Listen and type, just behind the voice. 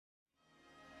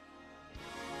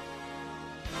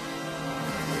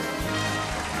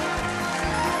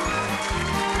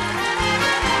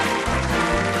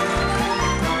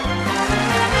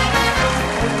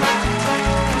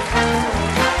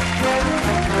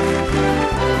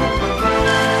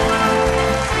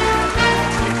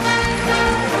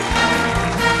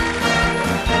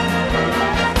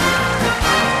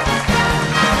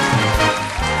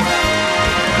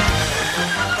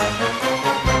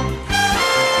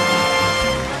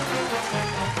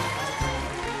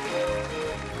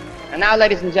now,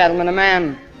 ladies and gentlemen, a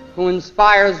man who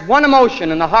inspires one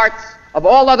emotion in the hearts of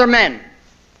all other men: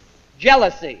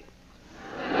 jealousy.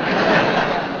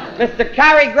 Mr.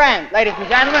 Cary Grant, ladies and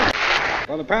gentlemen.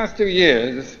 For the past 2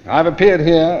 years, I've appeared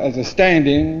here as a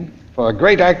stand-in for a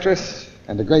great actress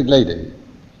and a great lady.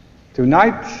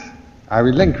 Tonight, I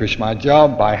relinquish my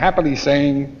job by happily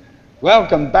saying,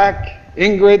 welcome back,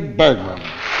 Ingrid Bergman.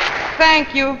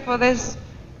 Thank you for this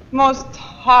most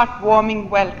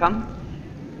heartwarming welcome.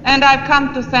 And I've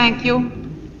come to thank you,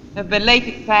 a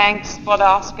belated thanks for the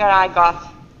Oscar I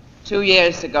got 2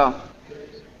 years ago.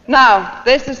 Now,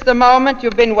 this is the moment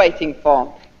you've been waiting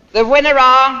for. The winner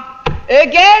are,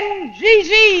 again,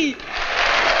 Gigi!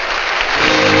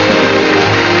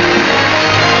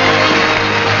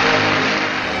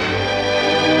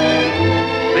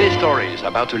 Three stories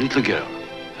about a little girl.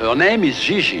 Her name is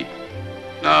Gigi.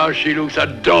 Now she looks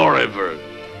adorable,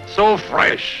 so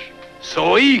fresh,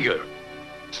 so eager,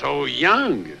 so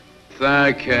young.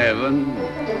 Thank heaven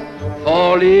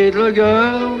for little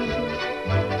girls.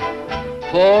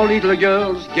 4 little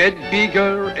girls get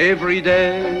bigger every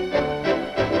day.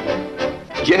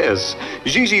 Yes,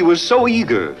 Gigi was so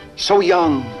eager, so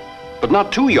young, but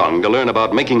not too young to learn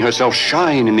about making herself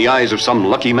shine in the eyes of some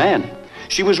lucky man.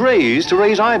 She was raised to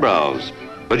raise eyebrows,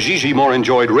 but Gigi more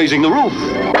enjoyed raising the roof.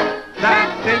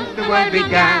 That since the world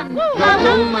began, no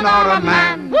woman or a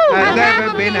man has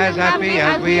ever been as happy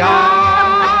as we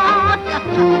are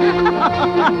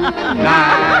tonight.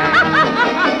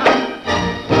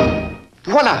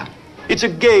 Voila! It's a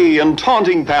gay and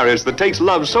taunting Paris that takes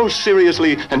love so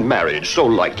seriously and marriage so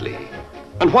lightly.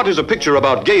 And what is a picture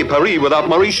about gay Paris without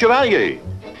Maurice Chevalier?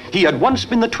 He had once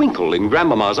been the twinkle in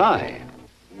Grandmama's eye.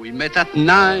 We met at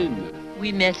 9.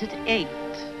 We met at 8.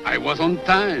 I was on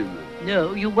time.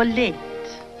 No, you were late.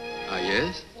 Ah,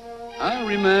 yes? I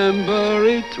remember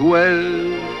it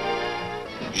well.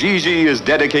 Gigi is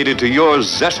dedicated to your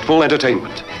zestful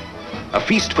entertainment. A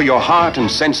feast for your heart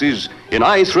and senses in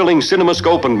eye-thrilling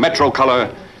CinemaScope and Metro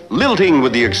color, lilting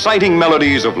with the exciting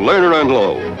melodies of Lerner and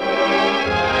Loewe.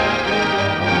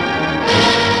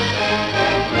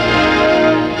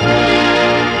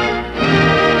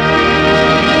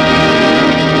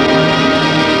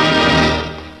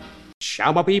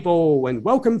 Ciao, my people, and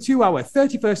welcome to our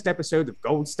 31st episode of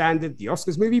Gold Standard, the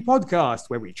Oscars movie podcast,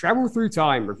 where we travel through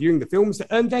time, reviewing the films that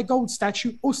earned their gold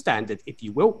statue, or standard, if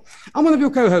you will. I'm one of your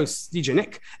co-hosts, DJ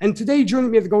Nick, and today joining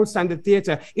me at the Gold Standard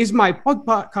Theatre is my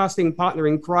podcasting partner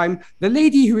in crime, the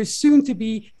lady who is soon to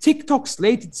be TikTok's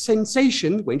latest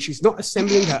sensation when she's not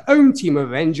assembling her own team of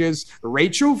Avengers,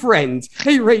 Rachel Friend.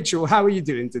 Hey, Rachel, how are you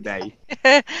doing today?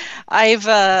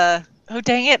 Oh,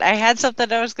 dang it. I had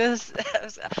something I was going to...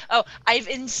 Oh, I've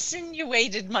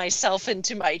insinuated myself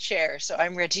into my chair, so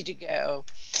I'm ready to go.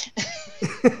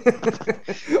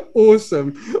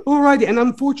 Awesome. Alrighty. And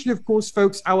unfortunately, of course,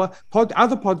 folks, our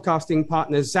other podcasting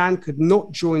partner, Zan, could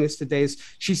not join us today as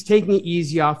she's taking it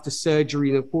easy after surgery.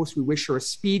 And of course, we wish her a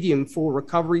speedy and full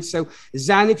recovery. So,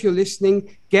 Zan, if you're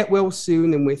listening, get well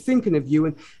soon, and we're thinking of you.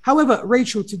 And however,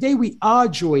 Rachel, today we are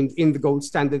joined in the Gold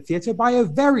Standard Theatre by a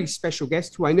very special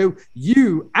guest who I know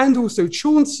you and also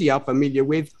Chauncey are familiar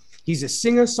with. He's a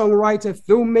singer, songwriter,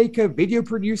 filmmaker, video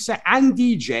producer, and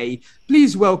DJ.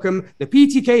 Please welcome the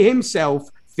PTK himself,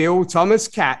 Phil Thomas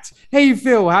Catt. Hey,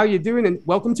 Phil, how you doing? And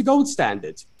welcome to Gold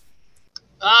Standard.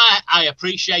 I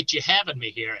appreciate you having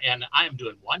me here, and I am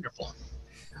doing wonderful.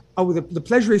 Oh, the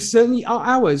pleasure is certainly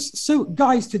ours. So,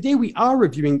 guys, today we are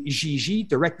reviewing Gigi,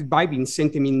 directed by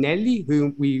Vincente Minnelli,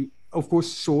 whom we, of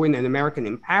course, saw in An American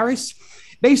in Paris,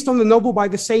 based on the novel by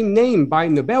the same name by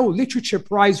Nobel Literature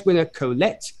Prize winner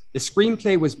Colette. The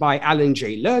screenplay was by Alan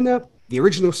J. Lerner. The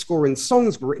original score and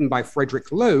songs were written by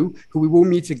Frederick Loewe, who we will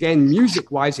meet again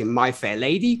music-wise in My Fair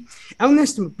Lady. On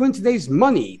estimate today's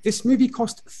money, this movie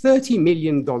cost $30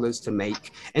 million to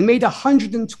make and made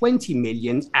 $120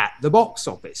 million at the box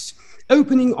office,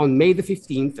 opening on May the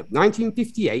 15th of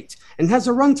 1958 and has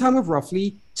a runtime of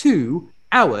roughly 2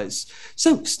 hours.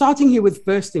 So starting here with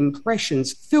first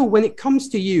impressions, Phil, when it comes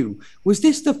to you, was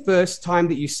this the first time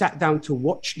that you sat down to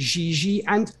watch Gigi,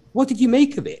 and what did you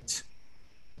make of it?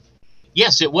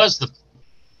 Yes, it was the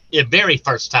very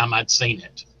first time I'd seen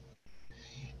it.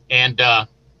 And I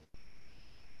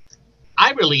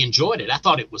really enjoyed it. I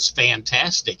thought it was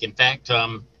fantastic. In fact,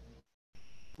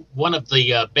 one of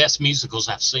the best musicals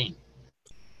I've seen.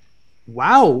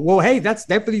 Wow. Well, hey, that's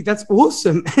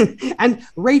awesome. And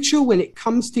Rachel, when it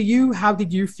comes to you, how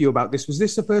did you feel about this? Was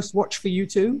this the first watch for you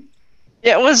too?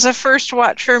 It was the first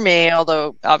watch for me,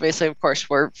 although obviously, of course,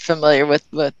 we're familiar with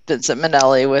Vincent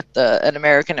Minnelli with An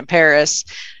American in Paris.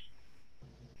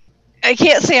 I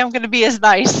can't say I'm going to be as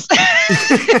nice.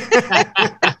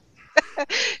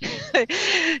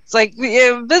 It's like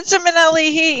Vincent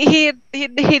Minnelli.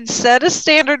 He'd set a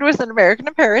standard with An American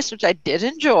in Paris, which I did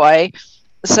enjoy.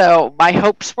 So my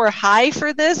hopes were high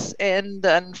for this, and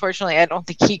unfortunately, I don't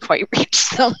think he quite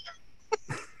reached them.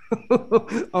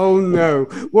 Oh no.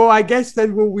 Well, I guess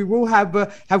then we will have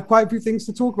quite a few things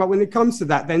to talk about when it comes to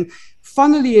that. Then,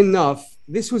 funnily enough,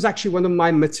 this was actually one of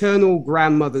my maternal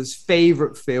grandmother's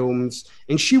favorite films,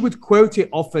 and she would quote it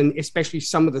often, especially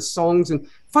some of the songs. And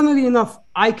funnily enough,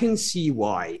 I can see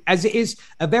why, as it is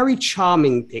a very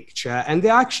charming picture. And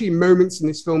there are actually moments in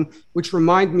this film which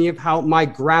remind me of how my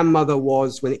grandmother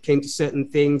was when it came to certain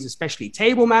things, especially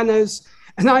table manners.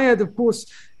 And I had, of course,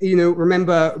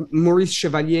 remember Maurice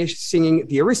Chevalier singing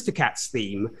the Aristocats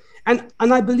theme. And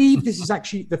I believe this is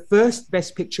actually the first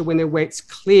Best Picture winner where it's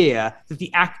clear that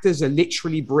the actors are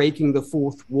literally breaking the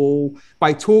fourth wall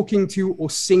by talking to or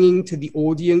singing to the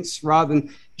audience rather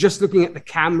than just looking at the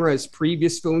camera as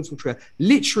previous films, which were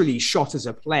literally shot as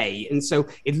a play. And so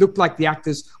it looked like the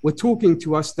actors were talking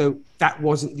to us, though that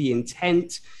wasn't the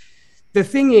intent. The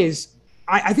thing is,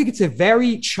 I think it's a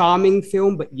very charming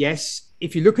film, but yes,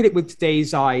 if you look at it with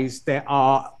today's eyes, there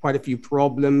are quite a few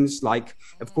problems. Like,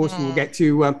 of course, we'll get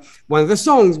to one of the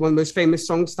songs, one of the most famous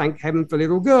songs, Thank Heaven for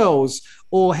Little Girls,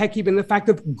 or heck, even the fact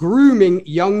of grooming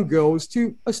young girls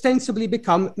to ostensibly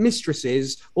become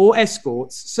mistresses or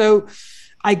escorts. So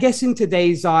I guess in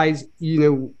today's eyes,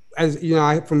 as you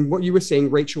know, from what you were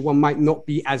saying, Rachel, one might not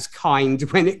be as kind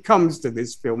when it comes to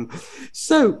this film.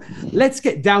 So let's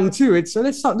get down to it. So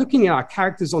let's start looking at our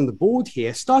characters on the board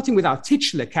here, starting with our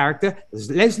titular character,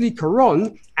 Leslie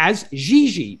Caron, as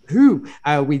Gigi, who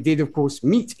we did, of course,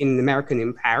 meet in An American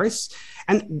in Paris.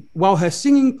 And while her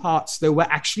singing parts, though, were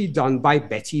actually done by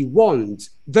Betty Wand,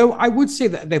 though I would say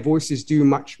that their voices do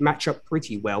match up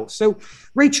pretty well. So,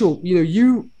 Rachel,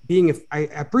 you being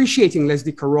appreciating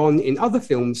Leslie Caron in other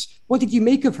films, what did you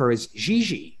make of her as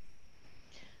Gigi?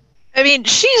 I mean,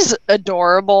 she's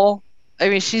adorable. I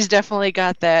mean, she's definitely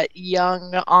got that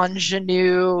young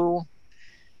ingenue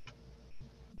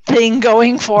thing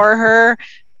going for her.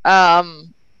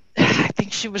 I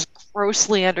think she was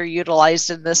grossly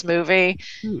underutilized in this movie.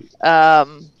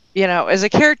 As a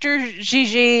character,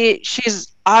 Gigi,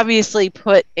 she's obviously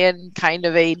put in kind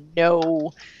of a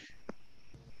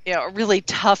a really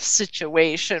tough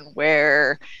situation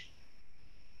where,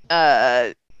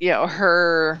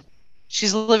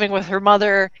 she's living with her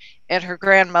mother and her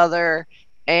grandmother,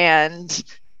 and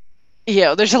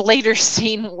there's a later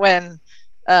scene when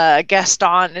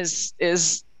Gaston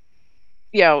is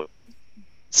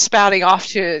spouting off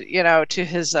to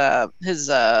his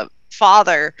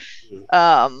father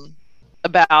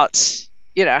about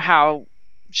how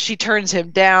she turns him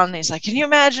down. And he's like, can you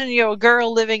imagine a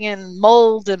girl living in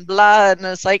mold and blood? And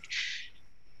it's like,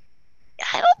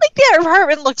 I don't think the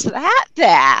apartment looks that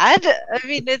bad. I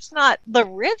mean, it's not the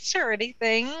Ritz or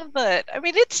anything, but I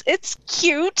mean, it's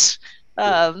cute.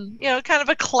 Kind of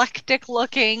eclectic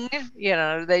looking.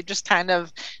 They just kind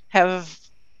of have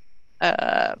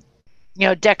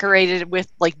decorated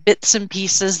with like bits and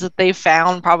pieces that they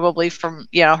found probably from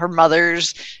her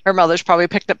mother's probably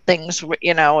picked up things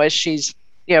as she's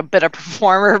been a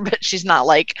performer, but she's not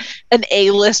like an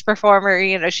A-list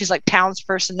performer. She's like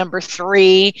townsperson number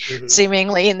 3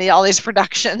 seemingly in all these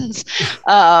productions.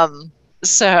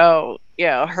 So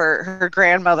her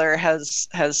grandmother has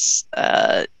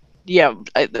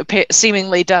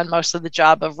seemingly done most of the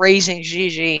job of raising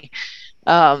Gigi,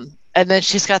 and then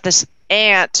she's got this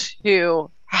aunt who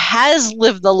has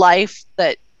lived the life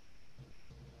that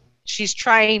she's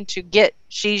trying to get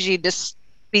Gigi to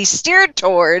be steered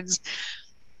towards,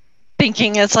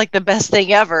 thinking it's like the best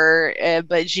thing ever.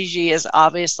 But Gigi is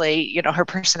obviously, her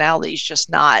personality is just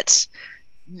not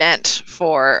meant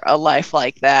for a life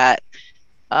like that.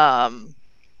 When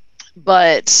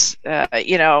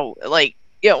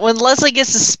Leslie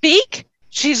gets to speak,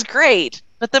 she's great.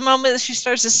 But the moment that she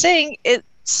starts to sing, it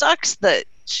sucks that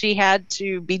she had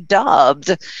to be dubbed.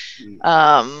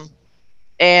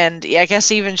 And I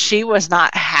guess even she was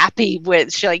not happy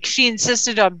with, she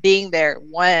insisted on being there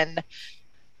when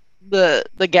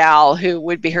the gal who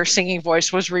would be her singing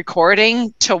voice was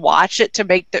recording, to watch it, to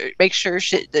make sure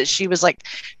that she was like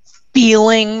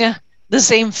feeling the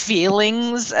same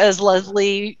feelings as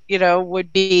Leslie,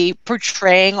 would be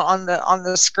portraying on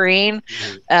the screen.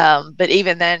 But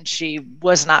even then, she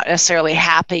was not necessarily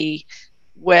happy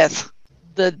with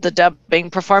the dubbing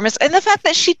performance, and the fact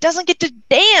that she doesn't get to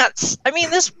dance. I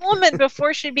mean, this woman,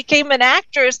 before she became an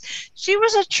actress, she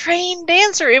was a trained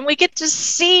dancer, and we get to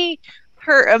see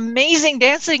her amazing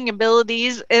dancing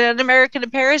abilities in An American in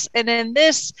Paris, and in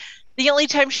this, the only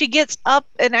time she gets up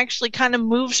and actually kind of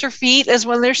moves her feet is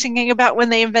when they're singing about when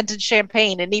they invented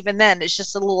champagne. And even then, it's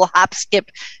just a little hop skip,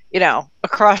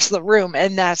 across the room.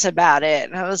 And that's about it.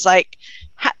 And I was like,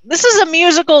 this is a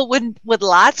musical with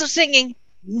lots of singing,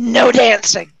 no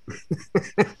dancing.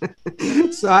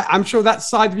 So I'm sure that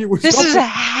side of you was. This is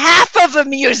half of a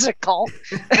musical.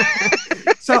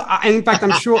 So, in fact,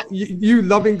 I'm sure you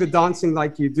loving the dancing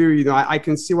like you do, I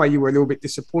can see why you were a little bit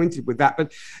disappointed with that.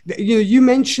 But, you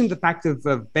mentioned the fact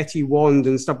of Betty Wand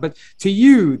and stuff. But to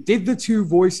you, did the two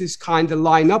voices kind of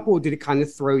line up, or did it kind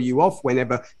of throw you off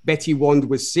whenever Betty Wand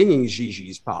was singing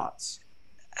Gigi's parts?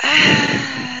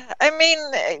 I mean,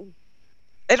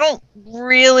 I don't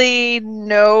really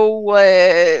know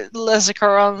what Leslie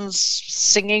Caron's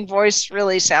singing voice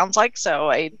really sounds like, so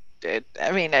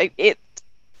it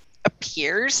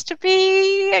appears to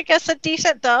be, I guess, a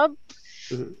decent dub.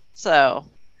 Mm-hmm. So,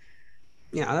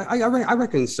 yeah, I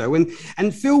reckon so.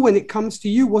 And Phil, when it comes to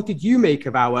you, what did you make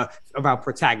of our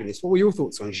protagonist? What were your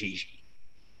thoughts on Gigi?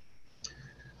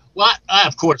 Well, I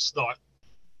of course thought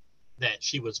that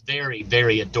she was very,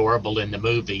 very adorable in the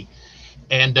movie.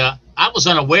 And I was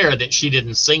unaware that she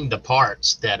didn't sing the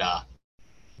parts that of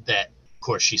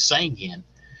course, she sang in.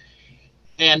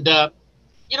 And,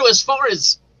 as far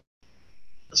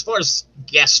as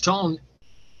Gaston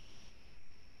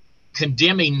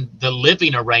condemning the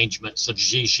living arrangements of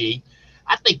Gigi,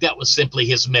 I think that was simply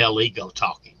his male ego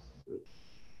talking.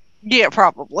 Yeah,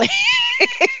 probably.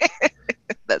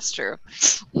 That's true.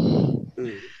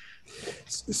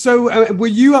 So were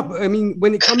you up? I mean,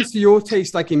 when it comes to your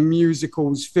taste, like in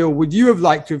musicals, Phil, would you have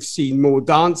liked to have seen more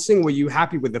dancing? Were you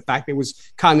happy with the fact there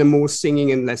was kind of more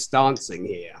singing and less dancing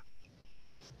here?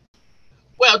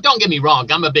 Well, don't get me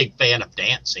wrong. I'm a big fan of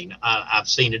dancing. I've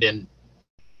seen it in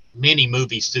many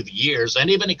movies through the years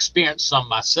and even experienced some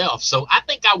myself. So I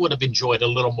think I would have enjoyed a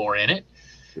little more in it.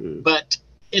 But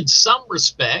in some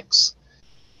respects,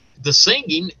 the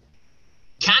singing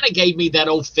kind of gave me that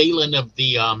old feeling of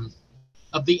the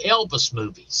Elvis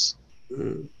movies.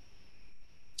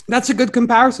 That's a good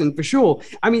comparison for sure.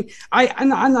 I mean,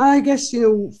 I guess,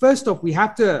 first off, we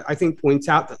have to, I think, point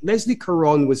out that Leslie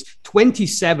Caron was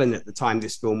 27 at the time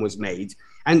this film was made,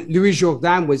 and Louis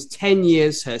Jourdan was 10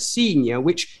 years her senior,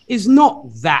 which is not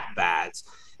that bad.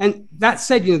 And that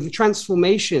said, the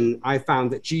transformation I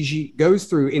found that Gigi goes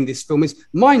through in this film is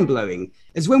mind-blowing.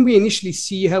 As when we initially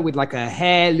see her with like her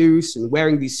hair loose and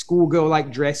wearing these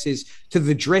schoolgirl-like dresses to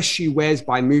the dress she wears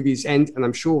by movie's end. And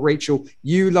I'm sure, Rachel,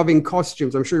 you loving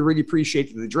costumes, I'm sure you really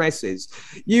appreciated the dresses.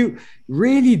 You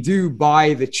really do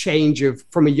buy the change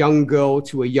from a young girl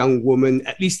to a young woman,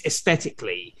 at least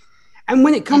aesthetically. And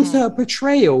when it comes to her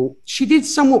portrayal, she did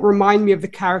somewhat remind me of the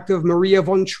character of Maria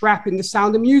von Trapp in The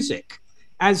Sound of Music,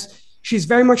 as she's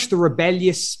very much the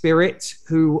rebellious spirit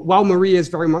who, while Maria is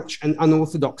very much an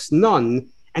unorthodox nun,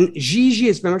 and Gigi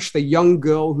is very much the young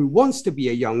girl who wants to be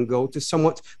a young girl, to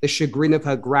somewhat the chagrin of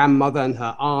her grandmother and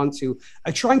her aunt, who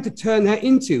are trying to turn her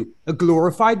into a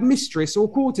glorified mistress or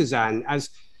courtesan, as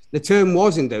the term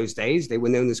was in those days. They were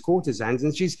known as courtesans,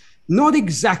 and she's not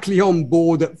exactly on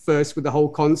board at first with the whole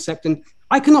concept. And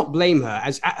I cannot blame her,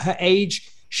 as at her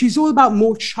age, she's all about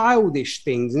more childish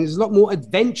things and is a lot more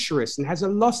adventurous and has a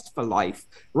lust for life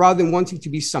rather than wanting to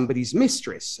be somebody's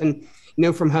mistress. And,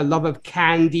 from her love of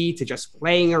candy to just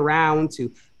playing around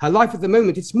to her life at the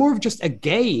moment, it's more of just a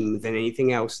game than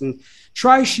anything else. And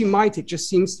try as she might, it just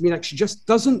seems to me like she just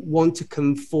doesn't want to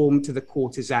conform to the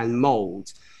courtesan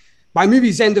mold. By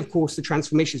movie's end, of course, the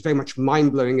transformation is very much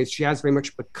mind-blowing, as she has very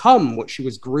much become what she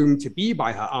was groomed to be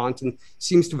by her aunt and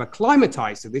seems to have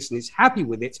acclimatized to this and is happy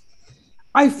with it.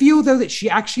 I feel, though, that she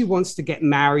actually wants to get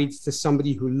married to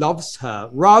somebody who loves her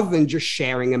rather than just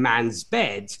sharing a man's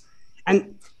bed.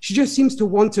 And she just seems to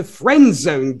want to friend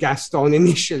zone Gaston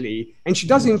initially. And she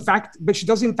does, in fact,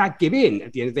 give in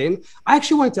at the end of the day. And I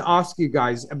actually wanted to ask you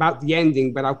guys about the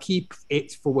ending, but I'll keep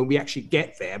it for when we actually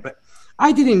get there. But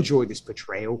I did enjoy this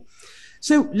portrayal.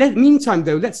 So, meantime,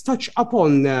 though, let's touch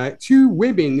upon two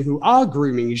women who are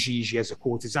grooming Gigi as a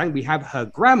courtesan. We have her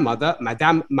grandmother,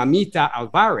 Madame Mamita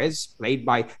Alvarez, played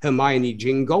by Hermione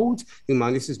Gingold, whom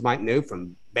our listeners might know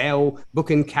from Belle, Book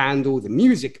and Candle, The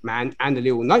Music Man, and The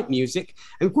Little Night Music.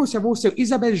 And of course, we have also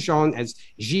Isabelle Jean as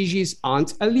Gigi's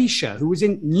Aunt Alicia, who was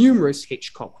in numerous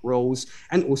Hitchcock roles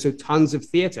and also tons of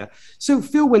theatre. So,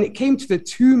 Phil, when it came to the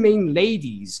two main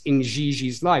ladies in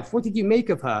Gigi's life, what did you make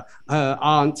of her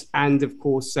aunt and, of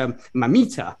course,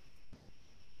 Mamita?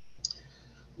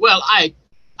 Well, I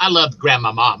loved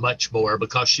Grandmama much more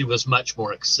because she was much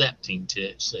more accepting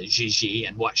to Gigi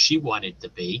and what she wanted to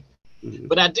be.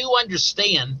 But I do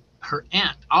understand her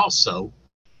aunt also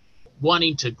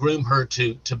wanting to groom her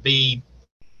to be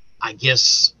I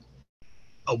guess,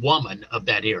 a woman of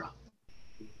that era.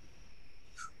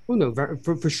 Oh no,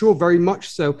 for sure, very much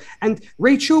so. And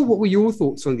Rachel, what were your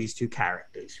thoughts on these two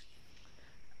characters?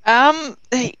 You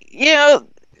know,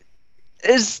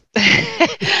 as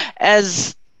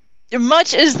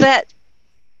much as that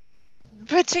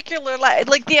particular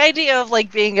like the idea of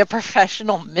like being a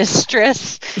professional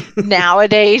mistress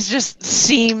nowadays just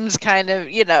seems kind of,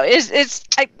 you know,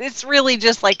 it's really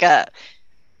just like trying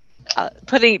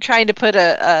to put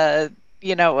a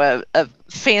you know, a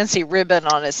fancy ribbon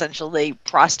on essentially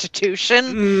prostitution.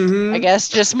 Mm-hmm. I guess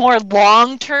just more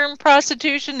long-term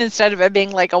prostitution instead of it being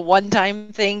like a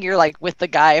one-time thing. You're like with the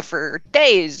guy for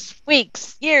days,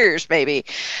 weeks, years, maybe.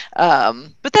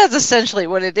 But that's essentially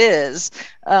what it is.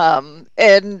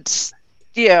 And,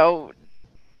 you know,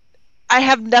 I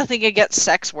have nothing against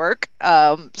sex work.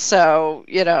 So,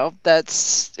 you know,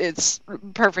 it's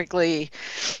perfectly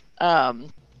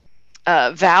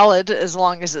valid as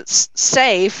long as it's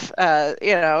safe,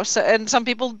 you know. So, and some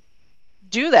people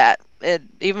do that,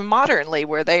 even modernly,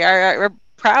 where they are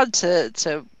proud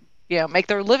to you know, make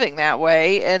their living that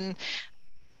way. And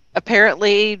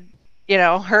apparently, you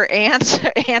know, her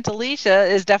Aunt Alicia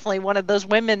is definitely one of those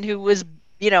women who was,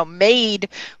 you know, made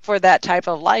for that type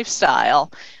of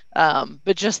lifestyle.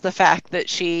 But just the fact that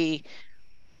she,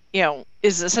 you know,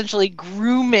 is essentially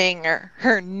grooming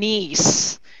her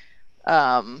niece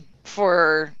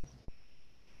for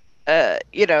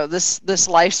you know, this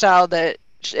lifestyle that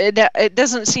it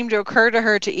doesn't seem to occur to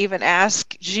her to even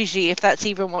ask Gigi if that's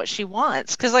even what she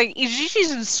wants, because like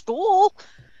Gigi's in school,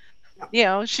 you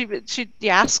know, she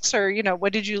asks her, you know,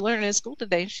 what did you learn in school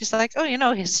today? And she's like, oh, you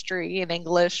know, history and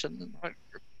English. And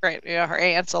right, you know, her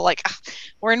aunt's are like,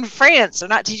 we're in France, they're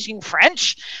not teaching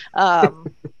French.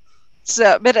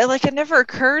 So, but it never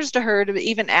occurs to her to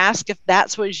even ask if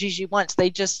that's what Gigi wants.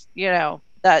 They just, you know,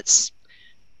 that's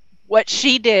what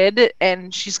she did,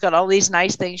 and she's got all these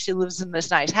nice things. She lives in this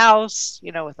nice house,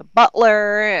 you know, with a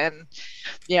butler, and,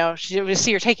 you know, we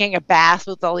see her taking a bath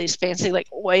with all these fancy like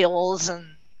oils and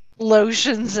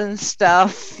lotions and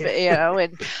stuff, you know,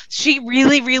 and she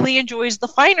really, really enjoys the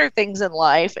finer things in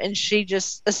life, and she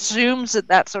just assumes that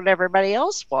that's what everybody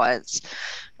else wants,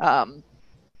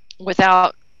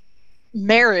 without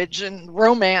marriage and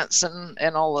romance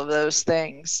and all of those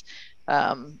things.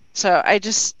 So I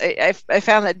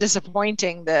found that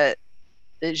disappointing that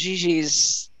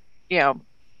Gigi's, you know,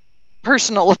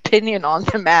 personal opinion on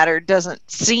the matter doesn't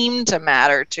seem to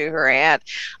matter to her aunt,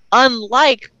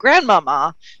 unlike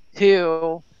Grandmama,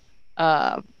 who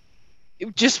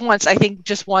just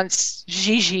wants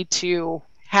Gigi to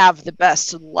have the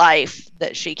best life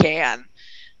that she can.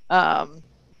 And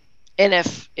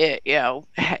if it, you know,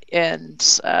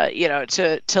 and you know,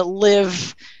 to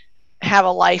live, have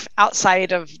a life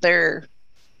outside of their,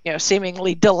 you know,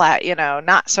 seemingly you know,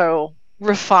 not so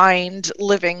refined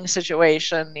living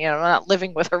situation, you know, not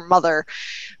living with her mother,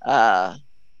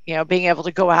 you know, being able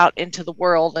to go out into the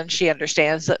world, and she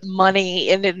understands that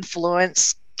money and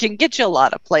influence can get you a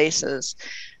lot of places.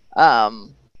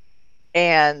 And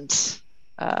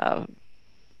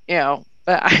you know,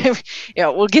 but you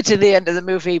know, we'll get to the end of the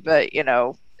movie, but you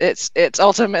know, it's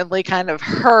ultimately kind of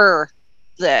her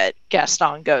that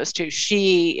Gaston goes to.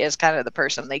 She is kind of the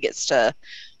person that gets to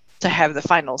have the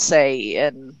final say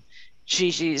in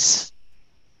Gigi's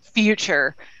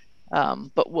future.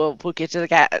 But we'll get to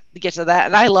that.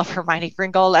 And I love Hermione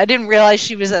Gringold. I didn't realize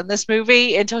she was in this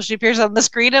movie until she appears on the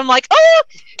screen. I'm like, oh,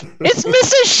 it's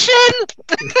Mrs. Shin,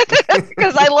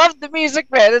 because I love the Music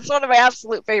Man. It's one of my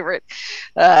absolute favorite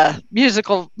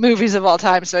musical movies of all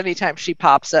time. So anytime she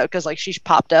pops up, because like she's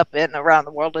popped up in Around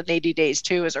the World in 80 Days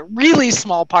too, is a really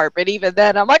small part, but even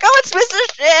then I'm like, oh, it's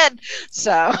Mrs. Shin.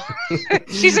 So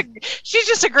she's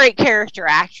just a great character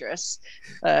actress.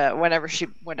 Whenever she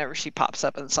pops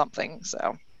up in something.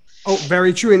 So, oh,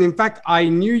 very true. And in fact, I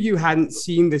knew you hadn't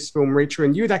seen this film, Rachel,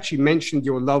 and you had actually mentioned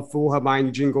your love for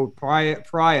Hermione Gingold prior,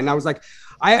 and I was like,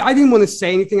 I didn't want to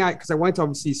say anything because I wanted to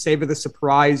obviously savor the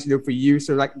surprise, you know, for you,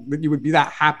 so like that you would be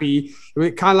that happy.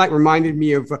 It kind of like reminded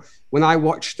me of when I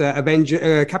watched Captain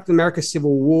America: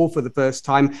 Civil War for the first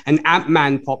time, and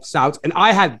Ant-Man pops out, and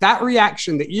I had that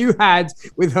reaction that you had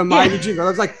with Hermione Gingold. I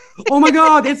was like, oh my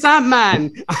God, it's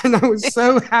Ant-Man, and I was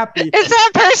so happy. It's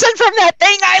that person from that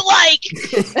thing I like.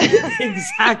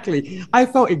 Exactly. I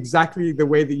felt exactly the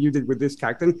way that you did with this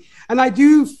character, and I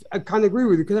do kind of agree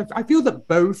with you, because I feel that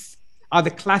both are the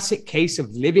classic case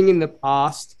of living in the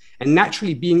past and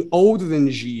naturally being older than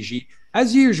Gigi.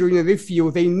 As usual, you know, they feel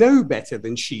they know better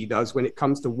than she does when it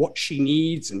comes to what she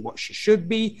needs and what she should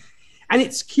be. And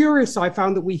it's curious, I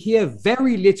found that we hear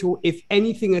very little, if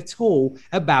anything at all,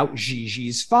 about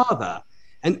Gigi's father.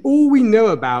 And all we know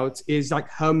about is like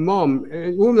her mom.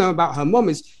 All we know about her mom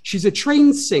is she's a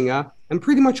trained singer, and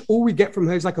pretty much all we get from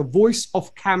her is like a voice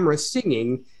off camera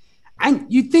singing. And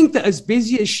you'd think that as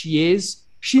busy as she is,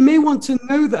 she may want to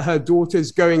know that her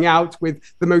daughter's going out with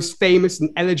the most famous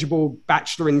and eligible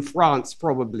bachelor in France,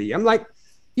 probably. I'm like,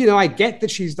 I get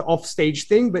that she's the offstage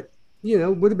thing, but,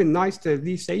 would have been nice to at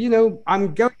least say,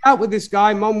 I'm going out with this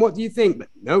guy, Mom, what do you think? But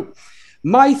no.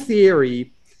 My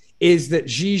theory is that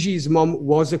Gigi's mom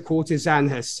was a courtesan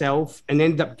herself and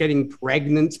ended up getting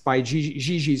pregnant by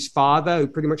Gigi's father, who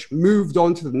pretty much moved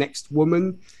on to the next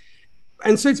woman.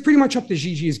 And so it's pretty much up to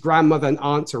Gigi's grandmother and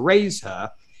aunt to raise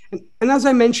her. And as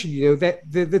I mentioned,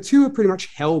 the two are pretty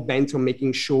much hell-bent on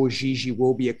making sure Gigi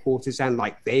will be a courtesan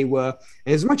like they were.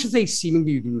 And as much as they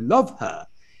seemingly do love her,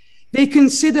 they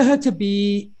consider her to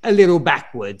be a little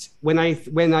backward when I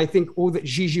think all that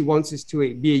Gigi wants is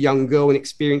to be a young girl and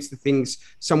experience the things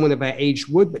someone of her age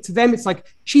would. But to them, it's like,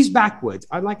 she's backward.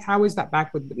 I'm like, how is that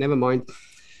backward? But never mind.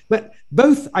 But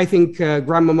both, I think,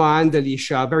 Grandmama and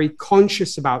Alicia are very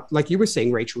conscious about, like you were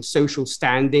saying, Rachel, social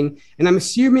standing. And I'm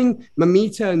assuming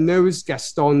Mamita knows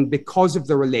Gaston because of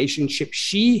the relationship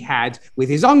she had with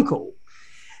his uncle.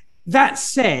 That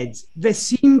said, there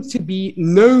seem to be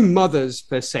no mothers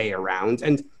per se around,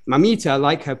 and Mamita,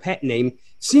 like her pet name,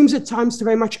 seems at times to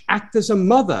very much act as a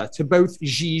mother to both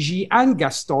Gigi and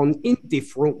Gaston in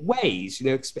different ways,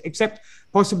 except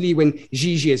possibly when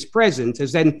Gigi is present,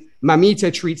 as then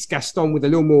Mamita treats Gaston with a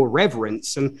little more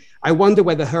reverence. And I wonder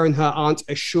whether her and her aunt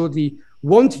assuredly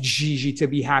want Gigi to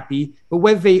be happy, but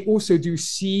whether they also do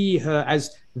see her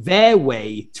as their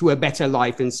way to a better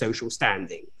life and social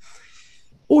standing.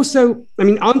 Also,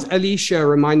 Aunt Alicia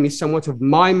reminded me somewhat of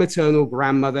my maternal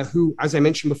grandmother, who, as I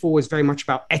mentioned before, was very much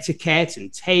about etiquette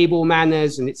and table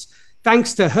manners. And it's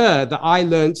thanks to her that I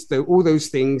learned all those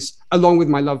things, along with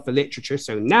my love for literature.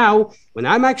 So now, when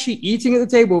I'm actually eating at the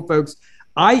table, folks,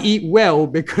 I eat well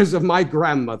because of my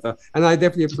grandmother. And I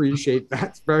definitely appreciate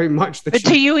that very much. But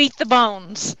do you eat the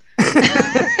bones?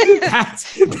 that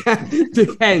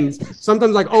depends.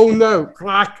 Sometimes like, oh no,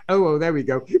 crack. Oh, there we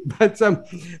go. But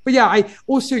yeah,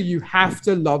 you have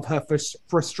to love her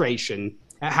frustration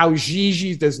at how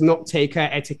Gigi does not take her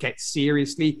etiquette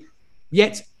seriously.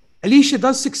 Yet Alicia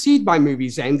does succeed by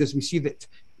movie's end, as we see that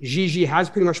Gigi has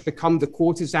pretty much become the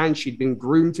courtesan she'd been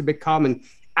groomed to become and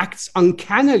acts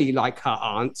uncannily like her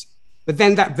aunt. But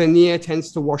then that veneer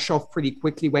tends to wash off pretty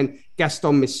quickly when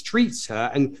Gaston mistreats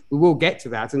her, and we will get to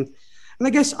that. And I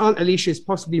guess Aunt Alicia is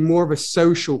possibly more of a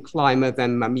social climber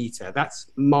than Mamita.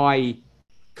 That's my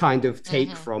kind of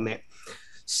take from it.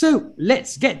 So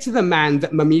let's get to the man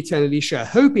that Mamita and Alicia are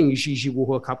hoping Gigi will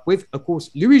hook up with. Of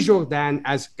course, Louis Jourdan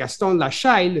as Gaston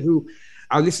Lachaille, who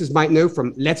our listeners might know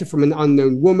from Letter from an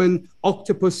Unknown Woman,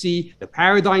 Octopussy, The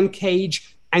Paradigm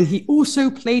Cage, and he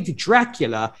also played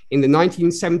Dracula in the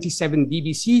 1977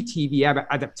 BBC TV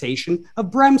adaptation of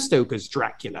Bram Stoker's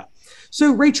Dracula.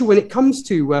 So, Rachel, when it comes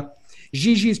to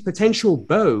Gigi's potential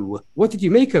beau, what did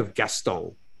you make of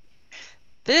Gaston?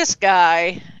 This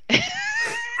guy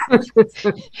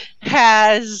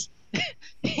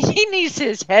he needs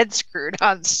his head screwed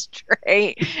on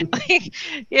straight. He's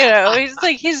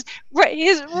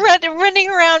running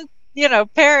around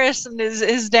Paris, and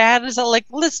his dad is all like,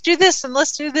 let's do this and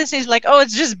let's do this. He's like, oh,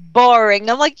 it's just boring.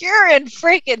 I'm like, you're in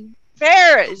freaking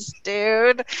Paris,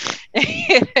 dude.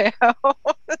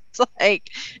 It's like,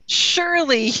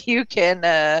 surely you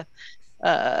can,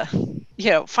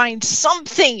 find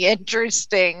something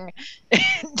interesting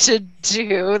to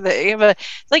do. Like,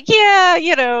 he's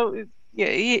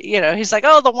like,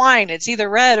 oh, the wine, it's either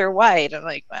red or white. I'm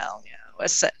like, well,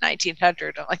 was set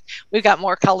 1900. I'm like, we've got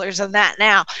more colors than that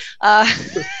now.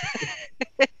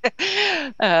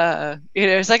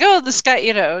 It's like, oh, the sky,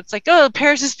 it's like, oh,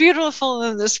 Paris is beautiful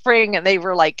in the spring. And they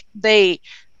were like, they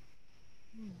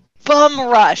bum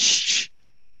rushed,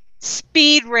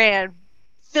 speed ran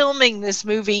filming this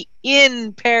movie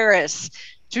in Paris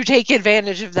to take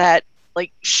advantage of that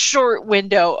like short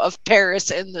window of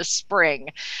Paris in the spring.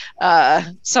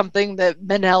 Something that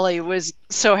Minnelli was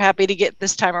so happy to get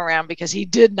this time around, because he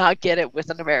did not get it with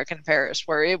An American Paris,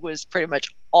 where it was pretty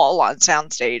much all on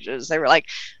sound stages. They were like,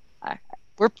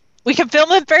 we can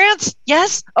film in France?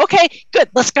 Yes? Okay, good,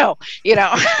 let's go.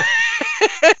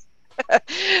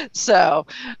 So,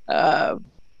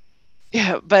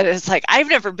 yeah, but it's like, I've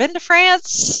never been to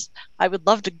France. I would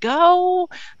love to go.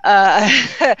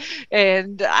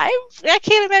 And I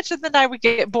can't imagine that I would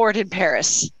get bored in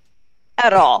Paris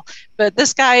at all. But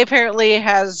this guy apparently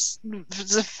has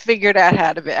figured out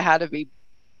how to be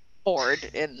bored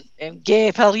in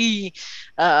Gay Paris,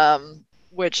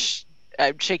 which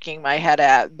I'm shaking my head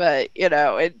at, but you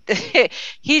know,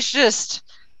 he's just,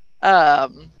 yeah,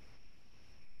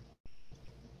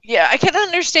 I can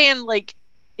understand like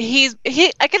I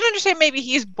can understand maybe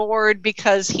he's bored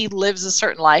because he lives a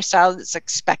certain lifestyle that's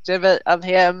expected of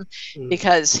him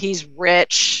because he's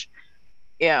rich,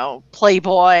 you know,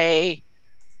 playboy.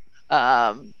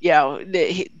 You know,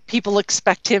 people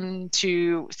expect him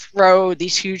to throw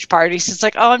these huge parties. It's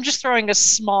like, oh, I'm just throwing a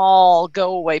small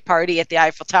go away party at the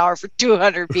Eiffel Tower for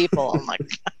 200 people. I'm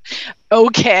like,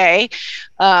 okay.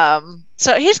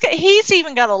 So he's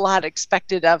even got a lot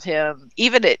expected of him,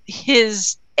 even at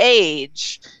his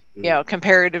age, you know,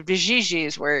 comparative to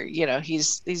Gigi's, where, you know,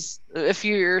 he's a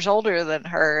few years older than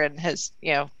her and has,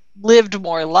 you know, lived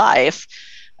more life.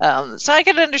 So I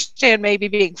can understand maybe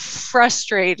being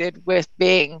frustrated with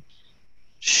being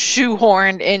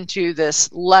shoehorned into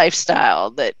this lifestyle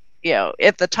that, you know,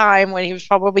 at the time when he was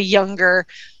probably younger,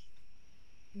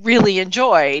 really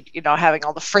enjoyed, you know, having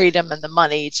all the freedom and the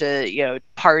money to, you know,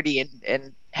 party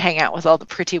and hang out with all the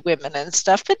pretty women and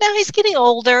stuff. But now he's getting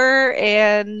older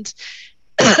and,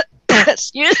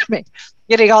 excuse me,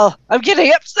 I'm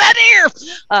getting upset here.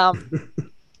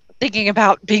 Thinking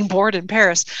about being bored in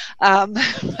Paris.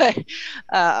 But,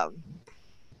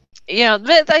 you know,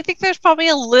 I think there's probably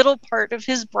a little part of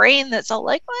his brain that's all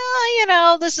like, well, you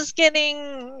know, this is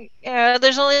getting,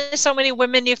 there's only so many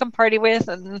women you can party with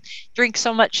and drink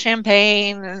so much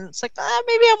champagne. And it's like,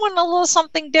 maybe I want a little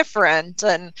something different.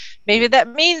 And maybe that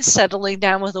means settling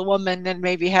down with a woman and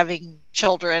maybe having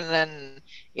children and,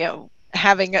 you know,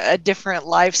 having a different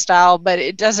lifestyle. But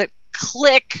it doesn't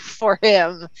click for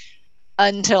him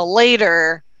until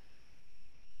later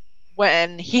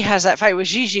when he has that fight with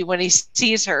Gigi, when he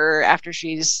sees her after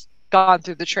she's gone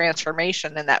through the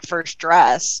transformation in that first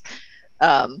dress,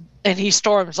 and he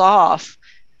storms off,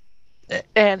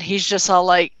 and he's just all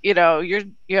like, you know,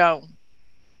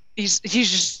 he's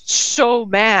just so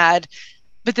mad,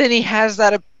 but then he has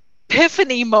that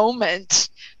epiphany moment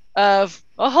of,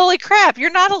 oh, holy crap, you're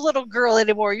not a little girl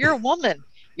anymore, you're a woman,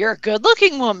 you're a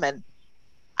good-looking woman,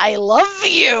 I love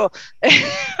you,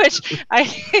 which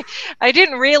I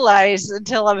didn't realize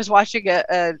until I was watching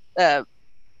a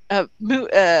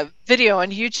video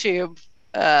on YouTube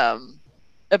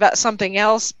about something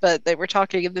else, but they were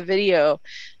talking in the video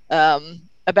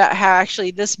about how actually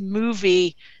this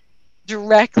movie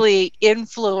directly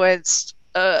influenced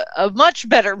a much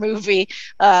better movie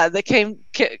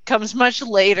that comes much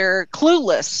later,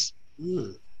 Clueless.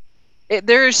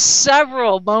 There's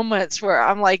several moments where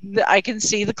I'm like, I can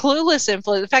see the Clueless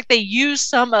influence. In fact, they used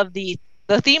some of the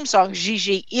theme song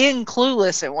Gigi in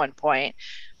Clueless at one point.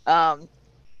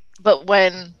 But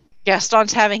when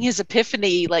Gaston's having his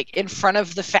epiphany, like in front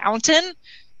of the fountain,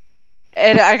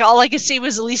 and all I could see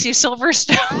was Alicia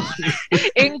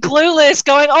Silverstone in Clueless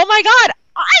going, "Oh my God,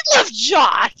 I love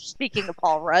Josh." Speaking of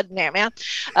Paul Rudd and Ant-Man,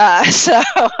 so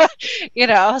you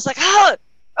know, I was like, oh.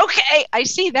 Okay, I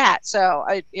see that. So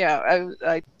I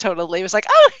totally was like,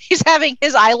 oh, he's having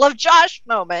his I love Josh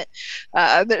moment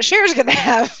that Cher's gonna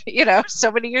have, you know,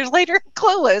 so many years later,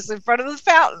 Clueless in front of the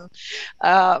fountain.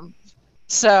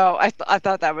 So I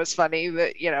thought that was funny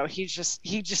that, you know, he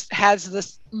just has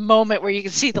this moment where you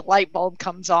can see the light bulb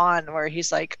comes on where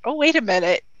he's like, oh, wait a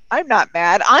minute, I'm not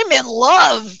mad, I'm in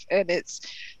love, and it's,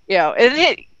 you know, and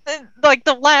it. Like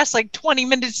the last 20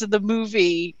 minutes of the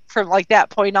movie from like that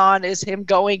point on is him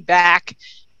going back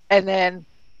and then,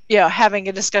 you know, having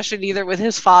a discussion either with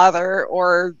his father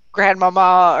or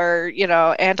grandmama or, you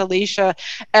know, Aunt Alicia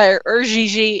or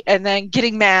Gigi, and then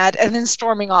getting mad and then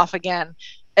storming off again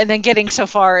and then getting so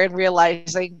far and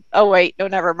realizing, oh wait, no,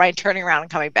 never mind, turning around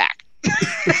and coming back.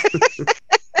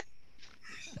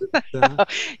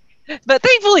 But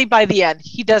thankfully, by the end,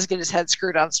 he does get his head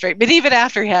screwed on straight. But even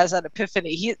after he has that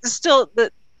epiphany, he still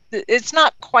it's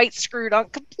not quite screwed on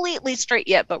completely straight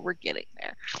yet, but we're getting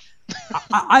there.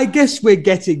 I guess we're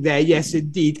getting there, yes,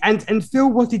 indeed. And Phil,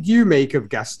 what did you make of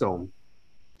Gaston?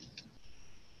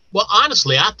 Well,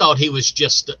 honestly, I thought he was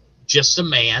just a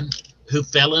man who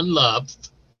fell in love,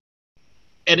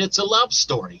 and it's a love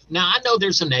story. Now, I know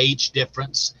there's an age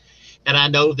difference, and I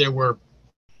know there were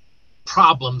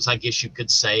problems, I guess you could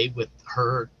say, with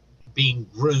her being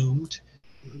groomed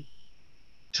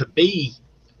to be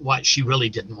what she really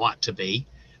didn't want to be.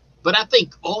 But I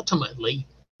think ultimately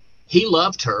he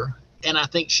loved her, and I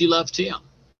think she loved him.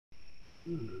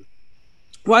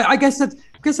 Well, I guess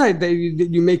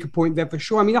you make a point there for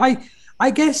sure. I mean,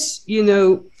 I guess, you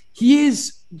know, he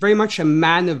is very much a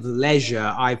man of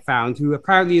leisure, I found, who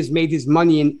apparently has made his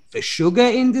money in the sugar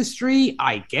industry,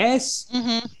 I guess.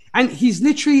 And he's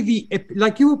literally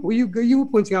like you were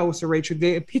pointing out also, Rachel,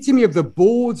 the epitome of the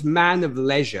bored man of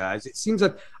leisure. As it seems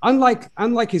that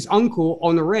unlike his uncle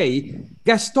Honoré,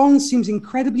 Gaston seems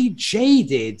incredibly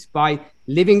jaded by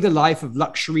living the life of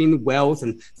luxury and wealth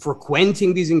and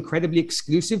frequenting these incredibly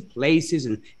exclusive places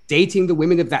and dating the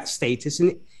women of that status.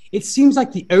 And it seems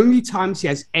like the only times he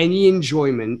has any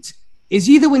enjoyment is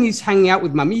either when he's hanging out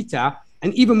with Mamita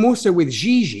and even more so with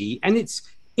Gigi. And it's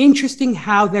interesting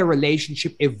how their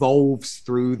relationship evolves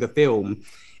through the film.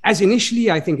 As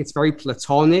initially, I think it's very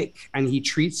platonic and he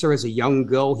treats her as a young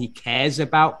girl he cares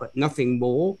about, but nothing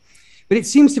more. But it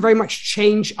seems to very much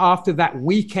change after that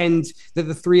weekend that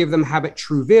the three of them have at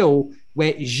Trouville,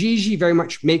 where Gigi very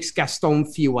much makes Gaston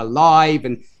feel alive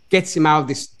and gets him out of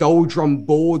this doldrum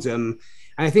boredom.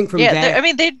 And I think from there...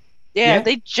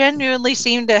 They genuinely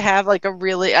seem to have like a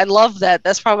really, I love that.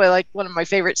 That's probably like one of my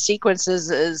favorite sequences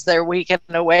is their weekend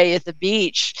away at the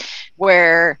beach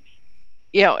where,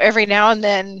 you know, every now and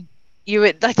then you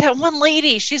would, like that one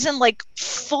lady, she's in like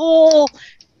full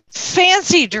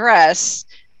fancy dress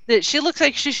that she looks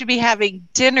like she should be having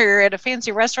dinner at a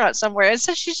fancy restaurant somewhere. And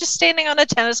so she's just standing on a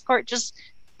tennis court, just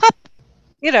pop,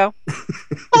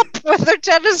 pop with her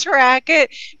tennis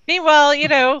racket. Meanwhile,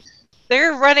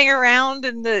 they're running around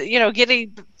and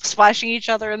splashing each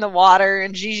other in the water,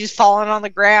 and Gigi's falling on the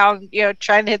ground,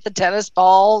 trying to hit the tennis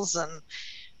balls, and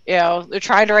they're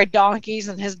trying to ride donkeys,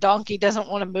 and his donkey doesn't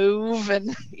want to move,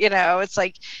 and it's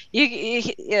like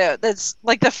that's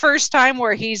like the first time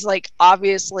where he's like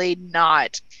obviously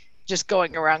not just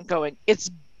going around going, it's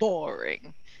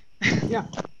boring. Yeah,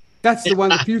 that's the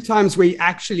one. A few times where he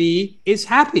actually is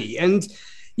happy, and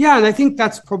I think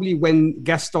that's probably when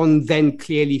Gaston then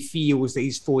clearly feels that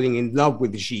he's falling in love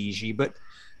with Gigi. But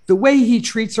the way he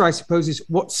treats her, I suppose, is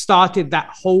what started that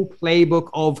whole playbook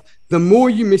of the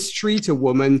more you mistreat a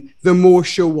woman, the more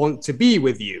she'll want to be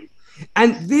with you.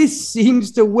 And this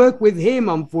seems to work with him,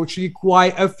 unfortunately,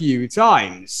 quite a few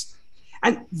times.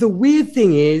 And the weird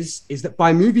thing is that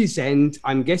by movie's end,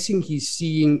 I'm guessing he's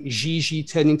seeing Gigi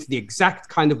turn into the exact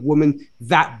kind of woman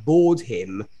that bored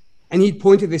him. And he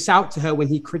pointed this out to her when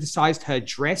he criticized her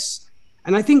dress.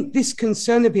 And I think this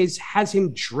concern of his has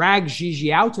him drag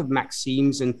Gigi out of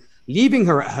Maxime's and leaving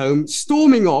her at home,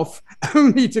 storming off,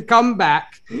 only to come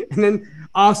back and then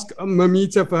ask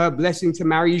Mamita for her blessing to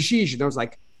marry Gigi. And I was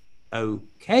like,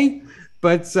 okay.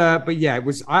 But yeah, it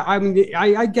was,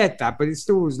 I get that, but it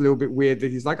still was a little bit weird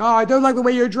that he's like, oh, I don't like the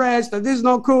way you're dressed, and this is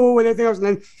not cool, and everything else. And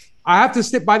then I have to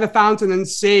sit by the fountain and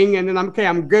sing, and then I'm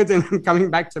good, and I'm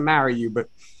coming back to marry you. But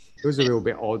it was a little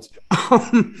bit odd.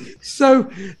 So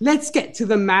let's get to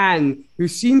the man who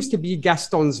seems to be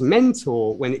Gaston's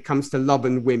mentor when it comes to love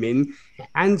and women,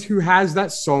 and who has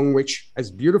that song, which, as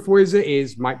beautiful as it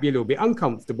is, might be a little bit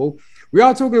uncomfortable. We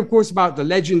are talking, of course, about the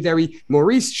legendary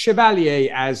Maurice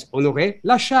Chevalier as Honoré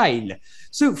Lachaille.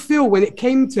 So, Phil, when it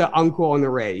came to Uncle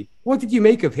Honoré, what did you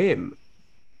make of him?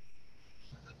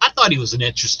 I thought he was an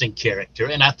interesting character,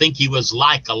 and I think he was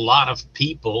like a lot of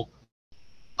people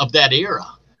of that era.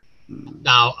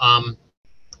 Now,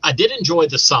 I did enjoy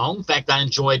the song. In fact, I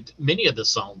enjoyed many of the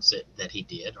songs that he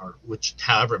did, or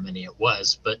however many it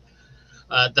was. But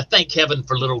the Thank Heaven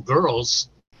for Little Girls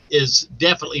is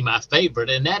definitely my favorite,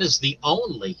 and that is the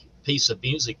only piece of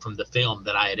music from the film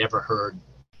that I had ever heard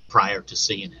prior to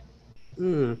seeing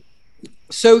it.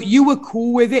 So you were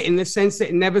cool with it in the sense that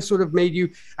it never sort of made you,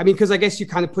 because I guess you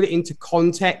kind of put it into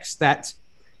context that,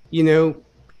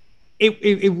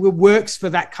 it works for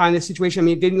that kind of situation.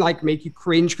 It didn't make you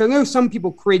cringe, because I know some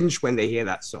people cringe when they hear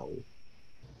that song.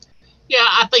 Yeah,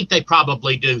 I think they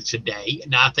probably do today.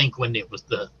 Now, I think when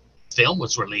the film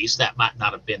was released, that might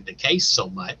not have been the case so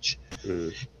much,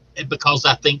 because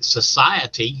I think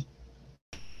society,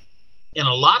 in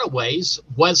a lot of ways,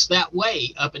 was that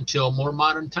way up until more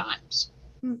modern times.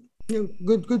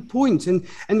 Good point. And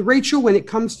Rachel, when it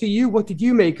comes to you, what did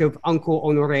you make of Uncle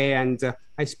Honoré and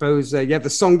I suppose the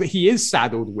song that he is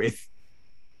saddled with?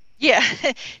 Yeah,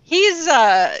 he's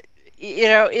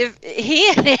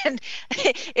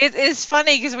it's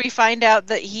funny because we find out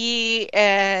that he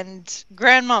and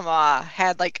Grandmama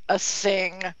had like a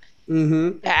thing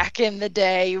back in the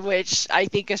day, which I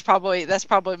think that's probably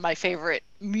my favorite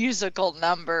musical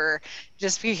number,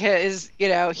 just because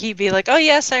he'd be like, oh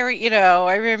yes, I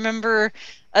remember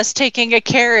us taking a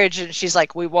carriage, and she's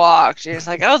like, we walked, and he's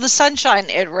like, oh, the sunshine,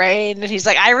 it rained, and he's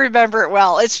like, I remember it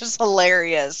well. It's just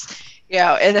hilarious.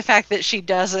 And the fact that she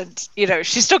doesn't,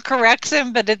 she still corrects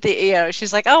him, but at the,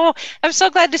 she's like, oh, I'm so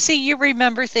glad to see you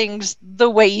remember things the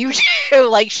way you do.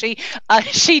 Like she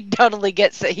totally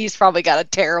gets that he's probably got a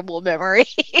terrible memory.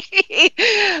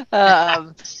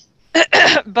 But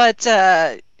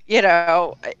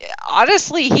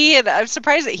honestly, I'm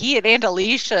surprised that he and Aunt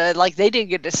Alicia, like, they didn't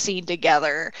get a scene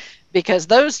together, because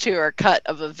those two are cut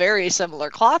of a very similar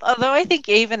cloth. Although I think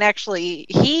even actually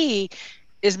he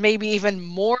is maybe even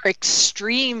more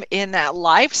extreme in that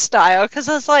lifestyle, because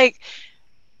I was like,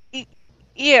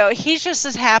 he's just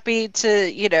as happy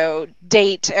to,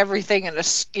 date everything in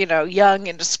a, young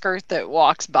in a skirt that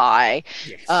walks by.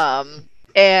 Yes.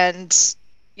 And,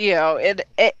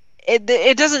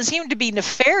 it doesn't seem to be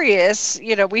nefarious.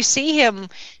 We see him,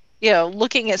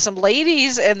 looking at some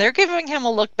ladies, and they're giving him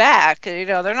a look back. They're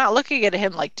not looking at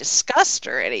him like disgust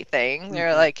or anything.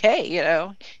 They're like,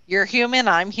 hey, you're human,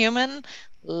 I'm human.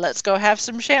 Let's go have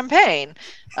some champagne.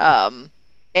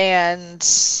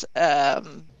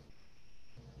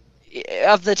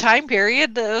 Of the time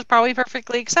period, that was probably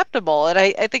perfectly acceptable. And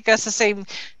I think that's the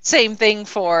same thing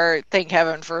for, thank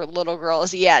heaven for little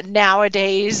girls. Yeah,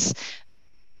 nowadays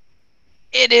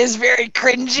it is very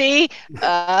cringy,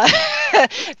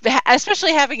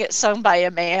 especially having it sung by a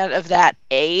man of that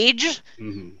age.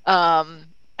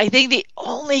 I think the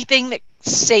only thing that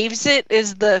saves it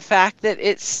is the fact that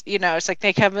it's like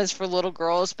thank heavens for little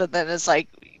girls, but then it's like,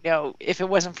 if it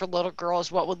wasn't for little girls,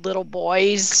 what would little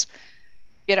boys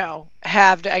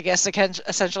have to, I guess,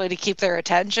 essentially to keep their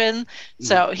attention.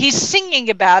 So he's singing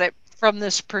about it from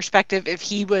this perspective if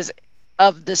he was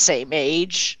of the same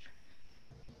age.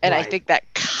 And right. I think that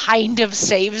kind of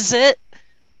saves it,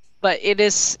 but it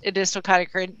is still kind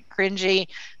of cringy.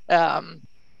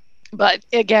 But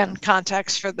again,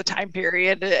 context for the time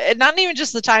period, and not even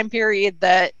just the time period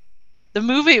that the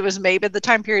movie was made, but the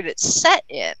time period it's set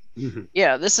in.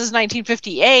 This is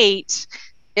 1958.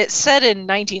 It's set in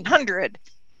 1900.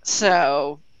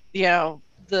 So,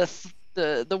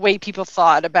 the way people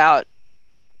thought about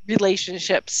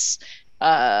relationships,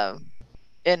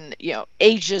 and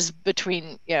ages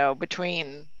between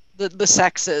the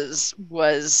sexes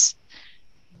was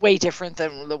way different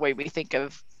than the way we think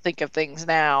of things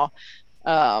now.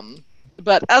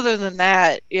 But other than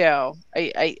that,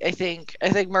 I think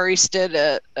Maurice did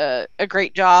a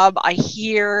great job. I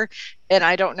hear, and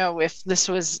I don't know if this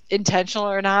was intentional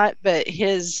or not, but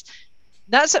his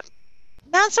not so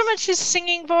much his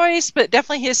singing voice, but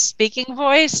definitely his speaking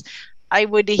voice, I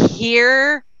would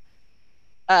hear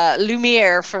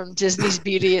Lumiere from Disney's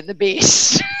Beauty and the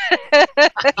Beast.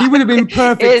 He would have been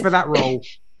perfect for that role.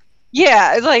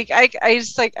 Yeah, like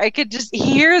I could just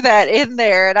hear that in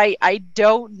there, and I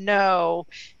don't know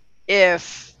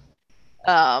if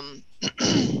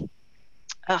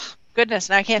goodness,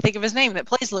 now I can't think of his name that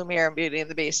plays Lumiere in Beauty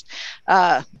and the Beast.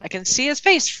 I can see his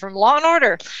face from Law and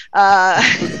Order.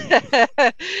 I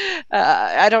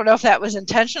don't know if that was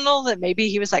intentional, that maybe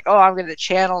he was like, oh, I'm going to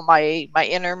channel my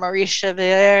inner Maurice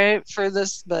Chevalier for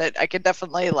this, but I could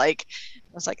definitely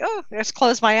I was like, oh, let's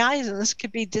close my eyes and this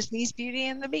could be Disney's Beauty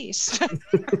and the Beast.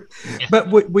 But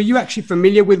were you actually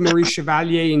familiar with Maurice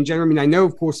Chevalier in general? I mean, I know,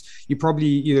 of course, you probably,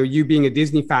 you being a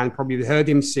Disney fan, probably heard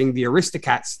him sing the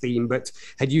Aristocats theme, but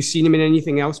had you seen him in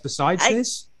anything else besides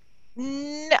this?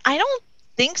 I don't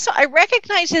think so. I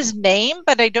recognize his name,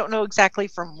 but I don't know exactly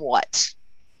from what.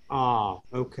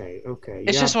 Okay.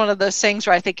 It's just one of those things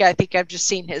where I think I've just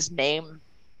seen his name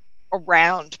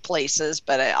around places,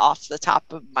 but off the top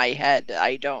of my head,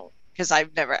 I don't, because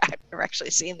I've never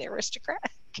actually seen the Aristocats.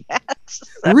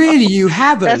 So really, you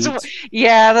haven't?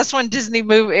 That's one Disney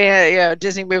movie,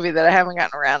 Disney movie that I haven't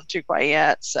gotten around to quite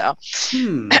yet. So,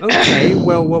 okay,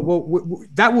 well,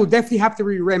 that will definitely have to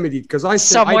be remedied, because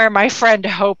my friend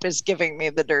Hope is giving me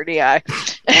the dirty eye.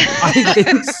 I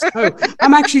think so.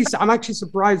 I'm actually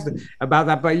surprised about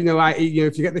that, but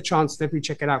if you get the chance, definitely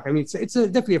check it out. I mean, it's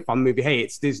definitely a fun movie. Hey,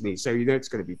 it's Disney, so it's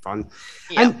going to be fun.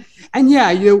 Yeah. And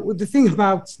the thing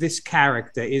about this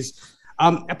character is,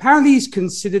 apparently he's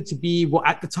considered to be what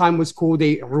at the time was called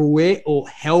a roué or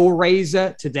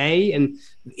hellraiser today. And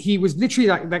he was literally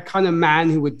like that kind of man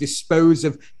who would dispose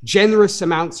of generous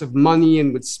amounts of money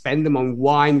and would spend them on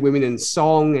wine, women, and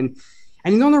song. And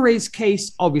in Honoré's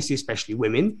case, obviously, especially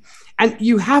women. And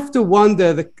you have to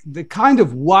wonder the kind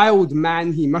of wild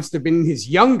man he must have been in his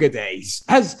younger days,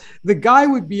 as the guy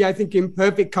would be, I think, in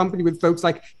perfect company with folks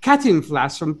like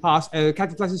Cantinflas from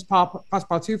Cantinflas's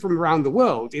Passepartout from Around the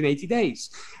World in 80 Days.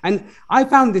 And I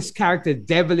found this character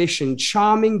devilish and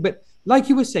charming, but like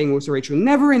you were saying also, Rachel,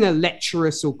 never in a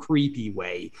lecherous or creepy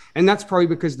way. And that's probably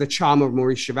because of the charm of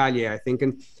Maurice Chevalier, I think.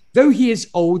 And though he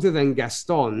is older than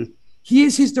Gaston, he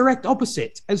is his direct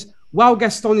opposite, as while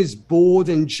Gaston is bored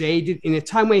and jaded in a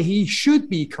time where he should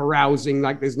be carousing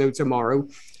like there's no tomorrow,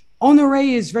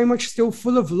 Honoré is very much still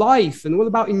full of life and all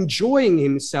about enjoying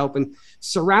himself and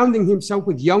surrounding himself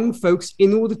with young folks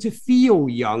in order to feel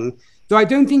young. Though I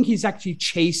don't think he's actually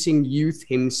chasing youth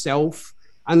himself,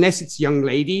 unless it's young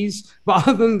ladies. But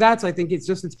other than that, I think it's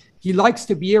just that he likes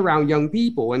to be around young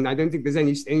people. And I don't think there's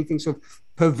anything sort of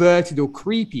perverted or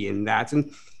creepy in that.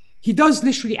 And he does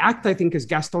literally act, I think, as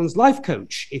Gaston's life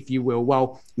coach, if you will,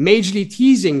 while majorly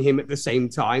teasing him at the same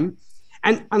time.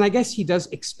 And I guess he does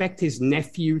expect his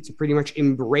nephew to pretty much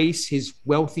embrace his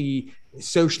wealthy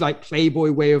socialite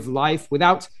playboy way of life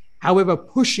without, however,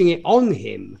 pushing it on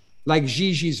him like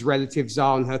Gigi's relatives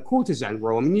are on her courtesan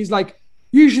role. I mean, he's like,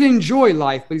 you should enjoy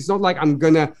life, but it's not like I'm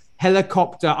going to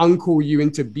helicopter uncle you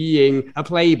into being a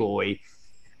playboy.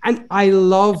 And I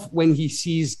love when he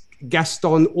sees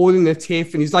Gaston all in a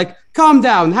tiff and he's like, calm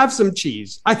down, have some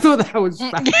cheese. I thought that was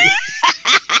fabulous.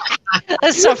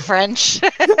 That's so French.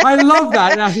 I love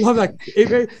that. And I love that.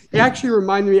 It actually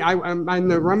reminded me, I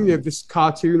reminded me of this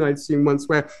cartoon I'd seen once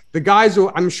where the guys,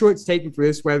 I'm sure it's taken for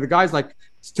this, where the guy's like,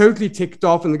 it's totally ticked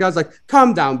off and the guy's like,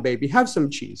 calm down, baby, have some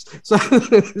cheese. So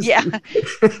yeah.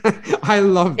 I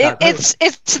love that.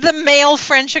 It's the male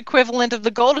French equivalent of the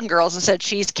Golden Girls. Instead of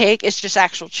cheesecake, it's just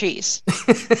actual cheese.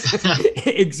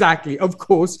 Exactly. Of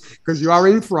course, because you are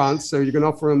in France, so you're going to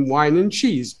offer them wine and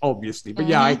cheese, obviously. But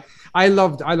yeah, I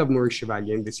loved Maurice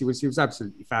Chevalier in this. He was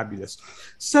absolutely fabulous.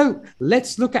 So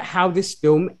let's look at how this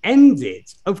film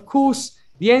ended. Of course,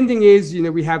 the ending is,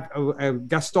 we have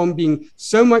Gaston being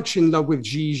so much in love with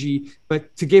Gigi,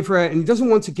 but to give her, and he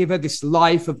doesn't want to give her this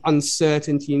life of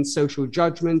uncertainty and social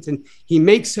judgment. And he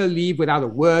makes her leave without a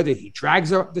word, and he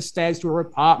drags her up the stairs to her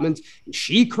apartment. And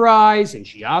she cries and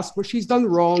she asks what she's done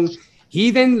wrong. He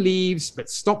then leaves, but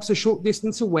stops a short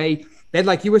distance away. Then,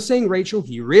 like you were saying, Rachel,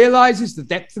 he realizes the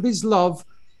depth of his love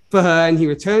for her, and he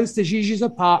returns to Gigi's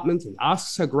apartment and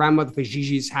asks her grandmother for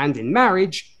Gigi's hand in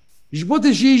marriage. What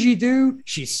does Gigi do?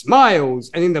 She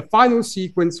smiles. And in the final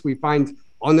sequence, we find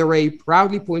Honoré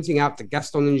proudly pointing out that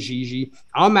Gaston and Gigi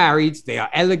are married. They are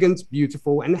elegant,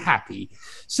 beautiful, and happy.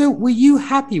 So were you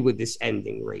happy with this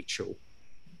ending, Rachel?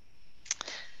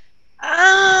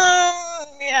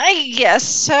 I guess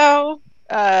so.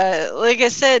 Like I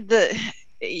said,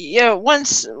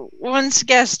 once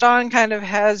Gaston kind of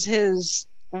has his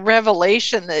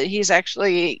revelation that he's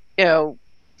actually,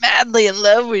 madly in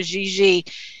love with Gigi,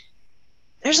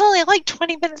 there's only like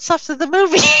 20 minutes left of the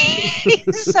movie.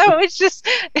 So it's just,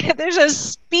 there's a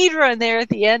speed run there at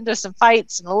the end of some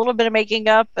fights and a little bit of making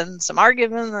up and some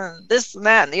argument and this and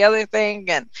that and the other thing.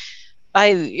 And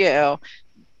by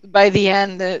the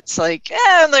end, it's like,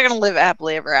 they're going to live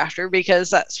happily ever after, because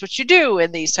that's what you do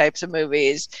in these types of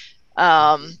movies.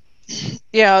 The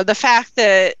fact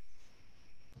that,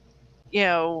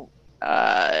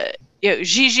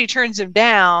 Gigi turns him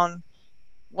down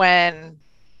when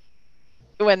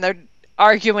they're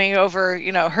arguing over,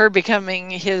 her becoming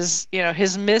his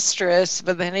mistress,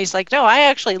 but then he's like, no, I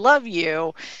actually love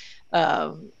you.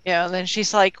 And then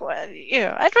she's like, well,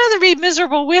 I'd rather be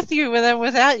miserable with you than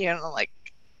without you. And I'm like,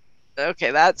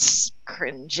 okay, that's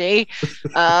cringy.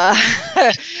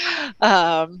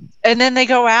 And then they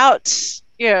go out,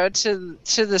 to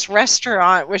this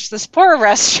restaurant, this poor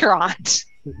restaurant.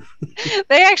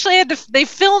 They actually they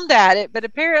filmed at it, but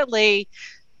apparently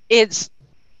it's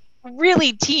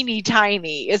really teeny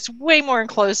tiny. It's way more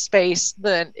enclosed space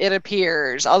than it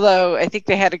appears. Although I think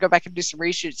they had to go back and do some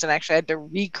reshoots and actually had to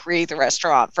recreate the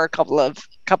restaurant for a couple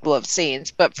of scenes.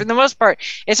 But for the most part,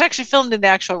 it's actually filmed in the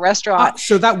actual restaurant.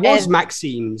 So that was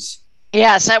Maxine's.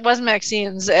 Yes, that was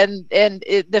Maxine's, and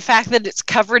the fact that it's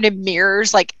covered in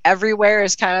mirrors like everywhere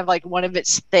is kind of like one of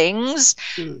its things.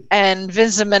 And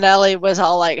Vincent Minnelli was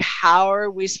all like, "How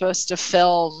are we supposed to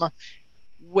film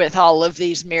with all of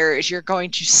these mirrors? You're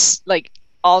going to like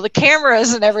all the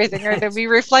cameras and everything are going to be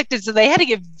reflected." So they had to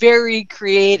get very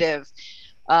creative,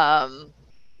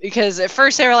 because at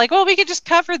first they were like, "Well, we could just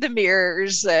cover the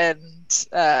mirrors," and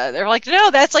they're like,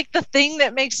 "No, that's like the thing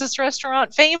that makes this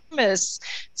restaurant famous."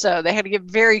 So they had to get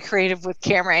very creative with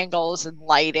camera angles and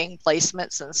lighting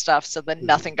placements and stuff, so that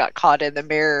nothing got caught in the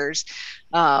mirrors.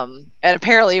 And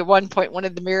apparently at one point, one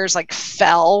of the mirrors like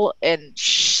fell and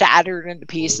shattered into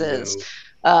pieces.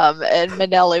 And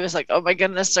Minnelli was like, "Oh my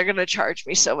goodness, they're going to charge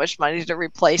me so much money to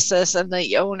replace this." And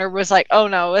the owner was like, "Oh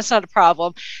no, it's not a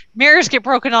problem. Mirrors get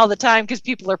broken all the time because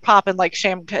people are popping like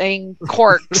champagne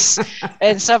corks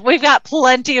and stuff. We've got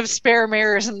plenty of spare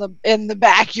mirrors in the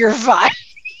back. You're fine."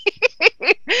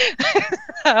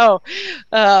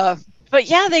 But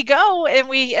yeah, they go, and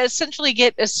we essentially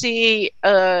get to see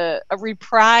a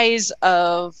reprise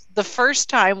of the first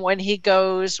time when he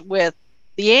goes with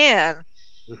Leanne.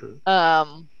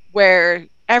 Where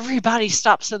everybody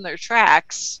stops in their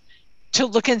tracks to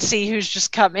look and see who's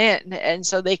just come in, and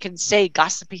so they can say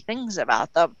gossipy things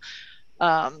about them.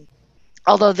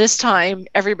 Although this time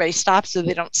everybody stops and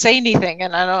they don't say anything,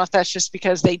 and I don't know if that's just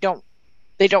because they don't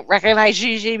recognize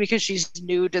Gigi because she's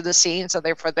new to the scene, so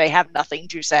therefore they have nothing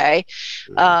to say.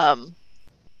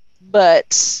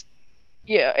 But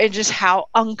yeah, and just how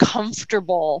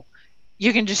uncomfortable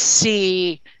you can just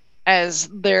see as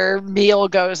their meal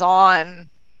goes on.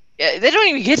 They don't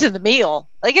even get to the meal;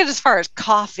 they get as far as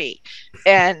coffee,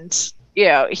 and you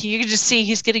can just see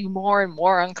he's getting more and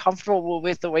more uncomfortable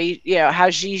with the way, how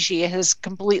Gigi has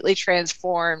completely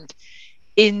transformed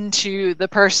into the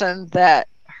person that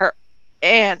her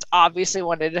aunt obviously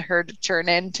wanted her to turn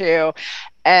into.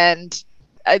 And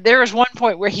there was one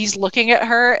point where he's looking at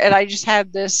her, and I just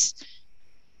had this,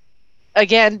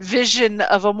 again, vision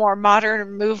of a more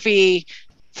modern movie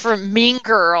from Mean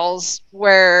Girls,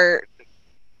 where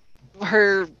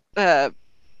her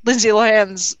Lindsay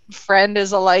Lohan's friend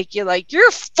is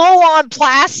you're full on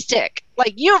plastic.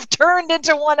 Like, you've turned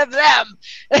into one of them.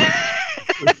 And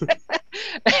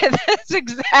that's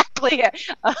exactly it.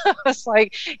 I was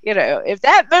like, if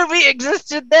that movie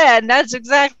existed then, that's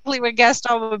exactly what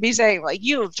Gaston would be saying. Like,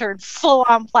 you have turned full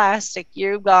on plastic.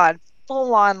 You've gone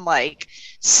full on like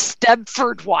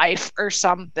Stepford wife or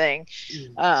something.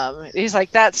 He's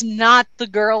like, that's not the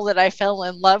girl that I fell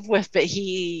in love with, but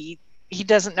he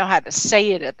doesn't know how to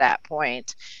say it at that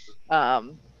point.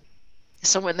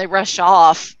 So when they rush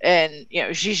off, and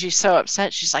Gigi's so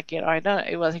upset, she's like, I don't.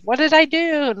 It was like, what did I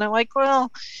do? And I'm like,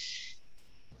 well,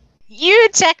 you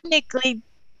technically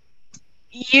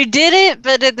you did it,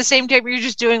 but at the same time, you're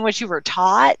just doing what you were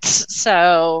taught.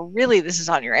 So really, this is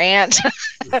on your aunt,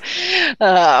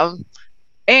 and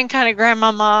kind of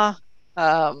grandmama.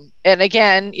 And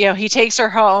again, he takes her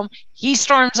home. He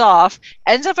storms off,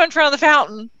 ends up in front of the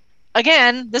fountain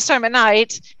again, this time at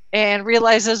night, and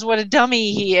realizes what a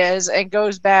dummy he is, and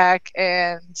goes back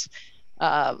and,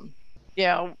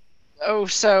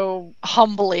 so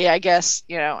humbly, I guess,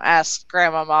 asks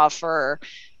grandmama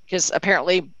because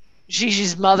apparently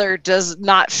Gigi's mother does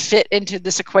not fit into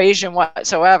this equation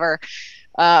whatsoever,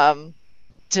 to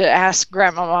ask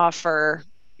grandmama for,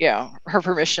 her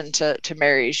permission to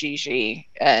marry Gigi.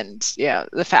 And,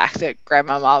 the fact that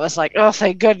grandmama was like, oh,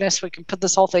 thank goodness we can put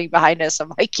this whole thing behind us.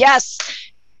 I'm like, yes,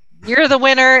 you're the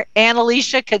winner, and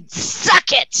Alicia could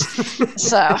suck it.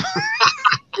 So.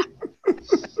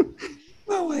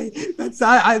 Oh, wait,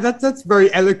 that's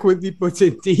very eloquently put,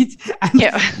 indeed.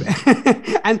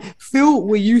 And, and Phil,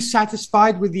 were you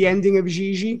satisfied with the ending of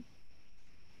Gigi?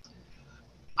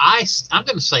 I'm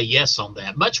going to say yes on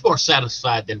that. Much more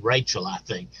satisfied than Rachel, I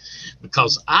think,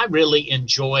 because I really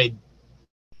enjoyed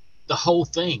the whole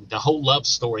thing, the whole love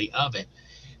story of it.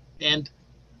 And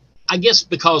I guess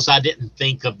because I didn't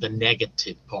think of the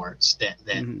negative parts that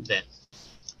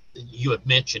you have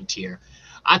mentioned here,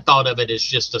 I thought of it as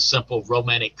just a simple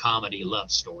romantic comedy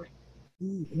love story.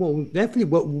 Well, definitely,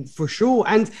 well, for sure.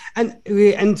 And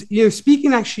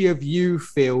speaking actually of you,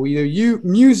 Phil, you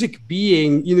music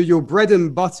being, your bread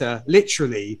and butter,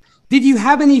 literally. Did you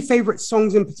have any favorite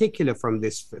songs in particular from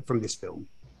this film?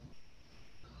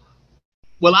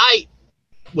 Well, I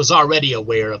was already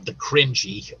aware of the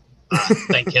cringy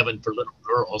Thank Heaven for Little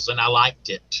Girls, and I liked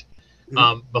it.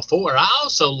 Before, I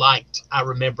also liked I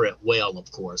Remember It Well,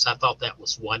 of course. I thought that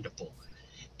was wonderful.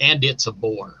 And It's a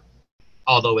Bore,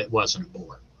 although it wasn't a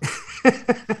bore.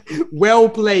 Well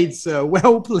played, sir.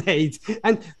 Well played.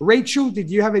 And Rachel, did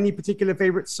you have any particular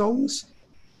favorite songs?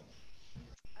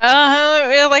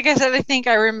 Like I said, I think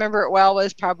I Remember It Well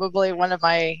was probably one of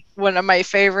my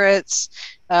favorites.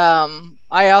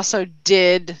 I also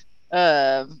did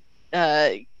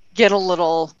get a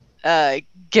little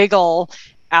giggle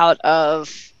out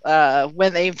of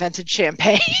when they invented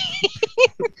champagne.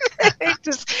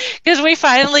 Just because we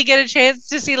finally get a chance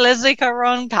to see Leslie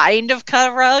Caron kind of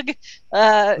cut a rug,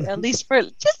 at least for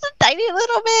just a tiny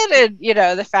little bit.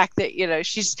 And the fact that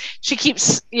she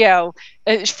keeps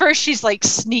at first she's like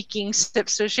sneaking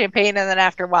sips of champagne, and then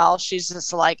after a while she's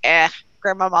just like,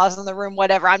 grandmama's in the room,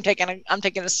 whatever, I'm taking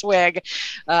a swig.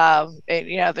 And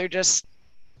they're just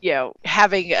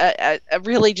having a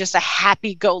really just a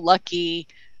happy-go-lucky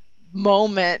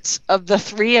moment of the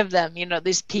three of them,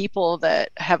 these people that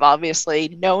have obviously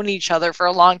known each other for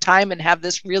a long time and have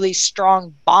this really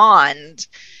strong bond,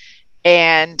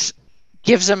 and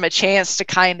gives them a chance to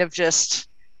kind of just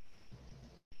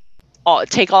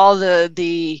take all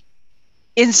the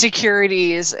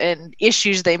insecurities and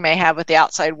issues they may have with the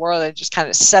outside world and just kind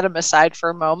of set them aside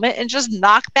for a moment and just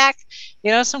knock back,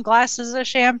 some glasses of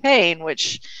champagne,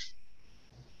 which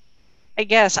I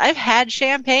guess I've had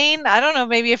champagne. I don't know,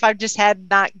 maybe if I've just had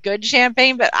not good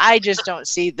champagne, but I just don't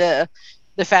see the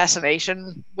the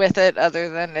fascination with it, other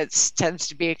than it tends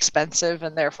to be expensive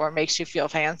and therefore makes you feel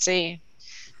fancy.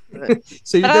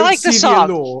 So you but don't I like see the song.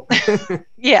 allure.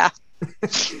 Yeah.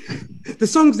 The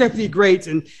song's definitely great,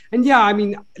 and yeah, I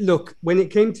mean, look, when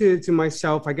it came to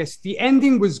myself, I guess the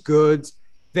ending was good.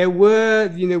 There were,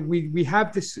 we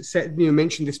have this set,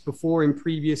 mentioned this before in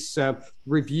previous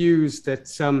reviews, that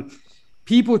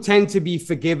people tend to be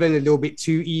forgiven a little bit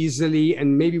too easily,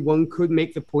 and maybe one could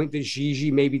make the point that Gigi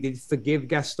maybe did forgive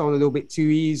Gaston a little bit too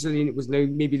easily, and it was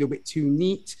maybe a little bit too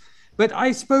neat. But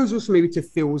I suppose also maybe to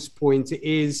Phil's point, it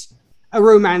is a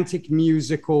romantic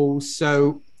musical,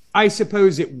 so I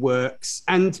suppose it works.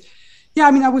 And yeah,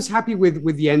 I mean, I was happy with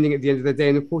the ending at the end of the day.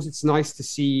 And of course, it's nice to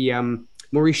see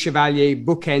Maurice Chevalier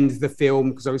bookend the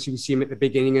film, because obviously we see him at the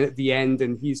beginning and at the end,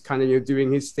 and he's kind of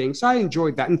doing his thing. So I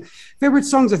enjoyed that. And favorite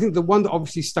songs, I think the one that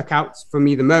obviously stuck out for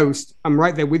me the most, I'm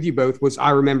right there with you both, was I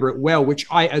Remember It Well, which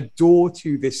I adore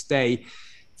to this day.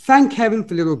 Thank heaven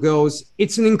for Little Girls.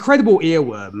 It's an incredible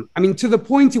earworm. I mean, to the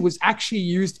point it was actually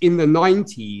used in the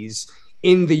 90s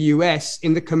in the US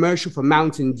in the commercial for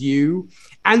Mountain Dew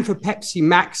and for Pepsi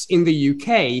Max in the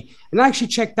UK. And I actually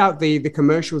checked out the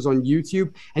commercials on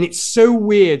YouTube, and it's so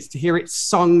weird to hear it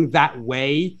sung that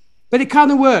way, but it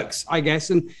kind of works, I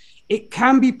guess. And it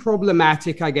can be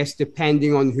problematic, I guess,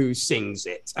 depending on who sings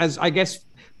it. As I guess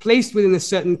placed within a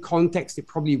certain context, it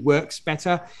probably works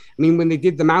better. I mean, when they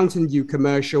did the Mountain Dew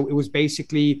commercial, it was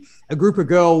basically a group of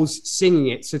girls singing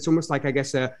it. So it's almost like, I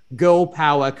guess, a girl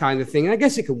power kind of thing. And I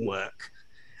guess it can work.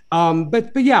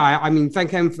 But yeah, I mean, thank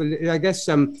him for, I guess,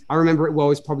 I Remember It Well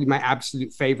is probably my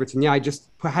absolute favorite. And yeah, I just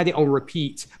had it on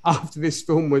repeat after this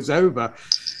film was over.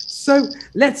 So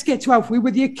let's get to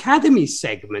with the Academy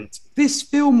segment. This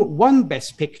film won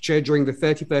Best Picture during the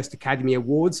 31st Academy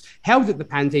Awards, held at the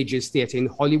Pantages Theatre in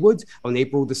Hollywood on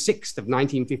April the 6th of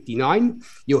 1959.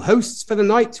 Your hosts for the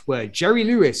night were Jerry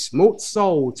Lewis, Mort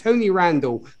Sahl, Tony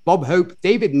Randall, Bob Hope,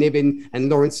 David Niven, and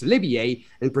Laurence Olivier,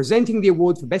 and presenting the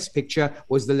award for Best Picture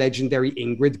was the legendary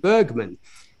Ingrid Bergman.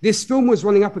 This film was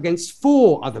running up against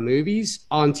 4 other movies: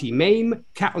 Auntie Mame,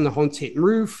 Cat on the Haunted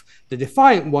Roof, The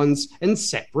Defiant Ones, and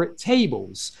Separate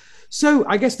Tables. So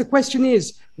I guess the question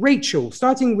is, Rachel,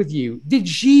 starting with you, did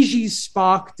Gigi's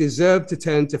spark deserve to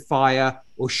turn to fire,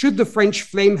 or should the French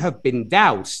flame have been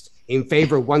doused in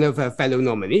favor of one of her fellow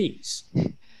nominees?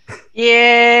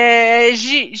 Yeah,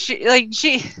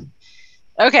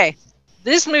 okay,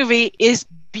 this movie is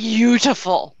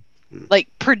beautiful. Like,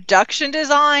 production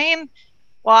design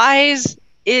wise,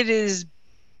 it is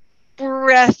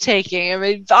breathtaking. I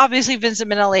mean, obviously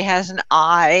Vincent Minnelli has an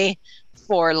eye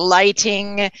for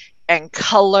lighting and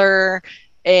color,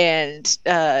 and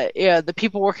the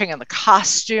people working on the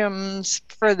costumes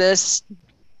for this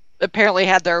apparently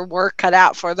had their work cut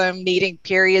out for them, needing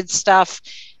period stuff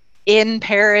in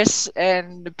Paris,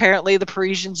 and apparently the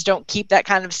Parisians don't keep that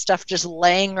kind of stuff just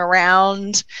laying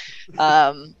around.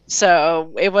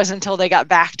 So it wasn't until they got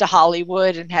back to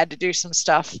Hollywood and had to do some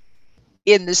stuff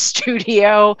in the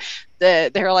studio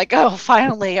that they were like, oh,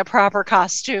 finally a proper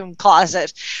costume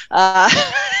closet.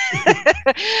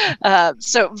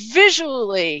 So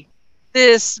visually,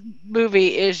 this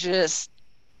movie is just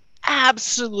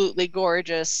absolutely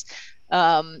gorgeous,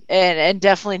 and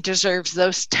definitely deserves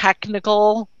those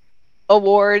technical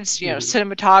awards,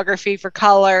 cinematography for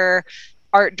color,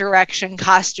 art direction,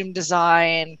 costume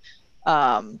design,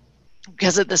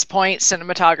 because at this point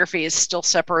cinematography is still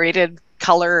separated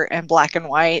color and black and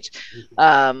white,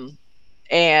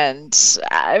 and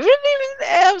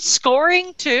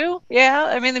scoring too. Yeah,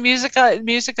 I mean, the music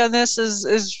on this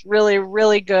is really,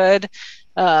 really good.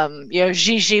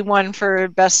 Gigi won for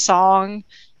best song.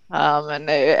 And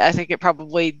I think it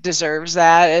probably deserves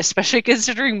that, especially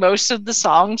considering most of the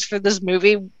songs for this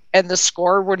movie and the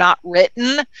score were not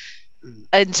written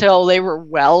until they were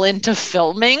well into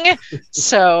filming.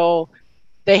 So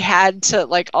they had to,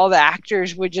 all the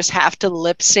actors would just have to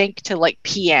lip sync to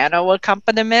piano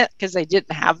accompaniment because they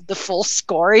didn't have the full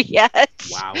score yet.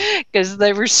 Wow. Because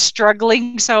they were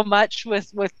struggling so much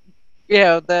with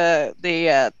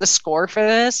the score for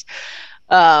this.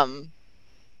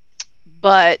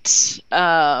 But and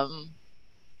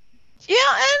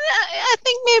I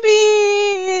think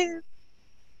maybe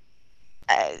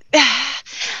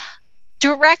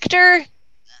director,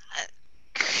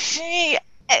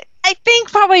 I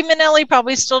think probably Minnelli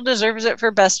probably still deserves it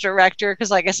for best director, because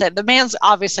like I said, the man's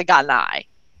obviously got an eye.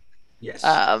 Yes.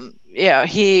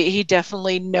 He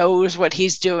definitely knows what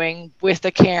he's doing with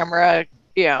the camera,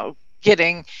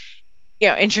 getting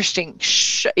interesting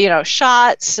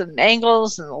shots and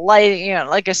angles and the lighting.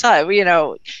 Like I said,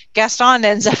 Gaston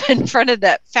ends up in front of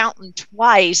that fountain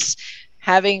twice,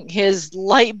 having his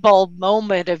light bulb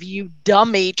moment of you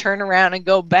dummy turn around and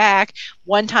go back.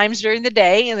 One time's during the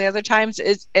day and the other times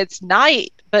it's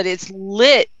night, but it's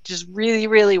lit just really,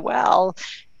 really well.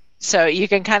 So you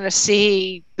can kind of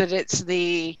see that it's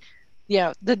the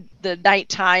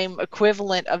nighttime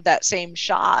equivalent of that same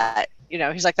shot.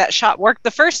 He's like, that shot worked the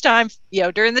first time,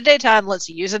 during the daytime, let's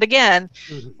use it again.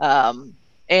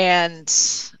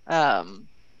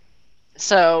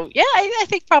 So yeah, I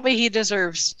think probably he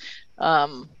deserves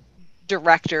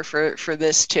director for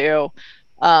this too.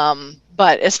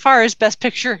 But as far as best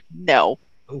picture, no.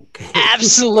 Okay.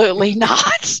 Absolutely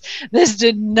not. This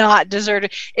did not deserve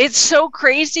it. It's so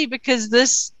crazy because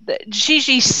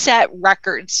Gigi set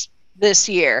records this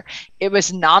year. It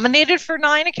was nominated for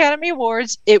 9 Academy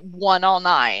Awards. It won all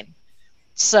 9.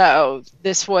 So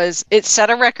it set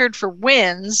a record for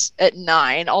wins at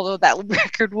 9, although that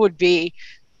record would be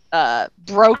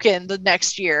broken the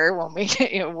next year when we,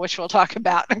 which we'll talk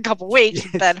about in a couple weeks.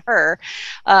 Yes. Than her,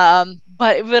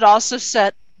 but it would also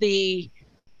set the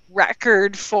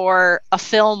record for a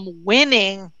film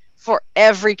winning for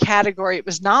every category it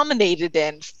was nominated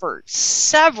in for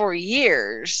several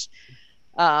years,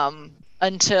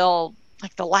 until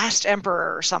like The Last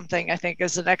Emperor or something, I think,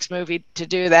 is the next movie to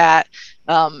do that.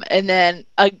 And then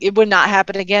it would not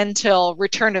happen again till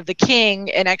Return of the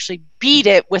King, and actually beat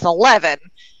it with 11.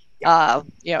 But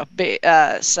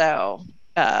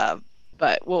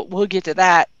we'll get to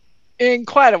that in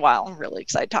quite a while. I'm really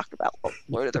excited to talk about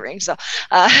Lord of the Rings. So,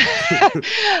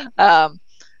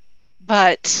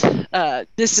 but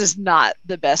this is not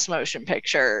the best motion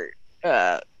picture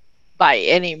by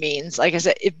any means. Like I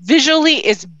said, visually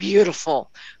it's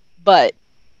beautiful, but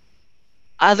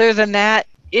other than that,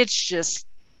 it's just,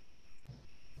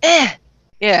 I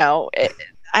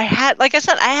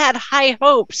had high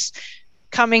hopes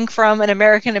coming from An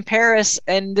American in Paris,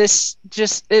 and this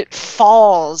it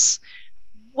falls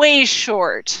way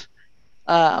short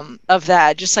of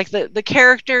that. Just like the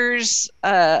characters,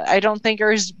 I don't think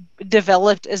are as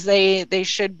developed as they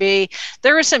should be.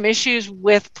 There were some issues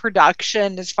with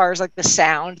production as far as like the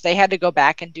sound. They had to go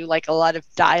back and do like a lot of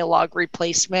dialogue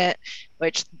replacement,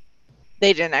 which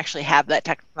they didn't actually have that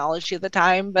technology at the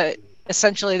time, but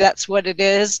essentially that's what it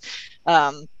is.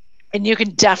 And you can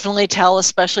definitely tell,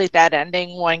 especially at that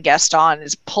ending, when Gaston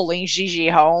is pulling Gigi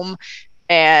home,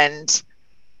 and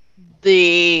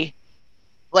the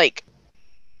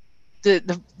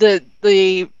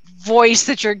voice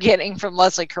that you're getting from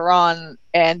Leslie Caron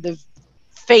and the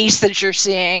face that you're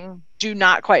seeing do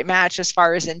not quite match as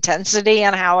far as intensity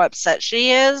and how upset she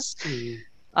is.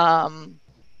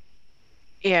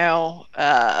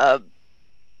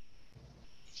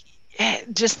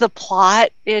 Just the plot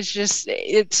is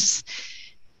it's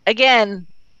again,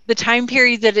 the time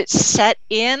period that it's set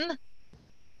in,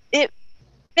 it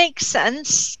makes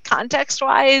sense context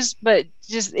wise, but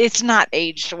just it's not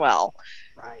aged well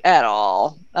at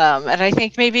all. And I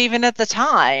think maybe even at the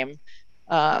time,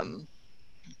 the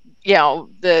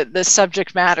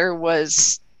subject matter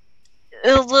was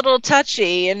a little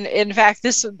touchy. And in fact,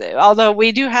 although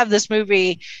we do have this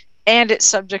movie and its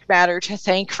subject matter to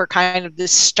thank for kind of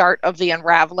this start of the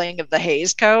unraveling of the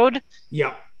Hays Code.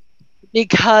 Yeah.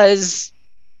 Because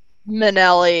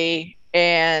Minnelli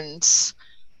and,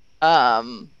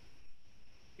 the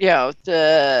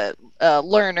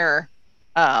Lerner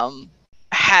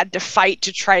had to fight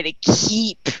to try to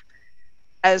keep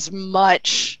as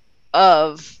much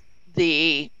of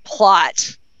the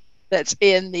plot that's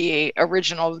in the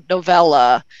original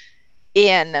novella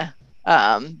in,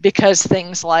 because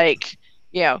things like,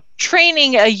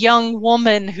 training a young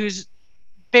woman who's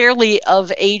barely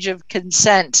of age of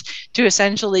consent to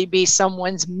essentially be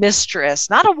someone's mistress,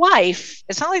 not a wife.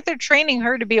 It's not like they're training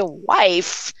her to be a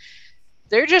wife.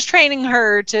 They're just training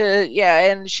her to,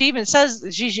 and she even says,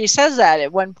 Gigi says that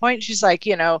at one point. She's like,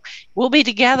 we'll be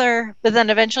together, but then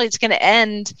eventually it's going to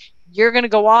end. You're going to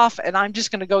go off, and I'm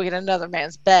just going to go get another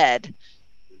man's bed.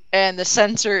 And the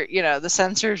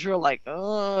censors were like,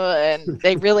 oh, and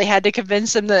they really had to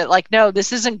convince them that, like, no,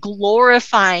 this isn't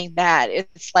glorifying that.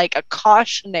 It's like a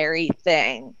cautionary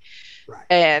thing. Right.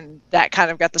 And that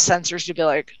kind of got the censors to be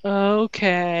like,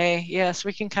 okay, yes,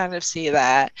 we can kind of see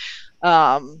that.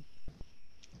 And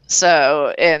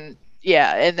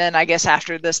then I guess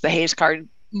after this, the Hays Code,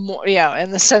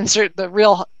 and the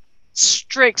real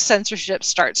strict censorship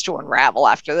starts to unravel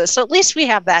after this. So at least we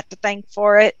have that to thank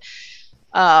for it.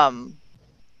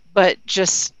 But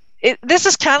this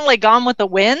is kind of like Gone with the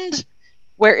Wind,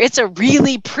 where it's a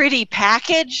really pretty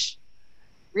package,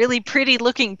 really pretty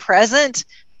looking present,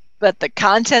 but the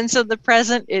contents of the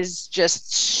present is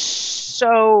just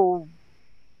so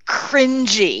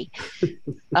cringy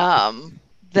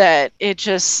that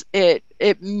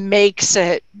it makes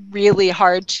it really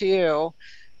hard to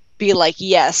be like,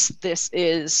 yes, this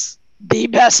is the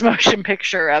best motion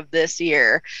picture of this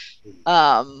year.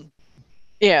 The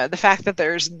fact that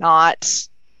there's not,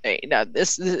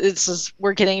 this is,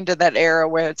 we're getting into that era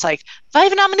where it's like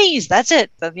 5 nominees, that's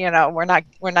it. We're not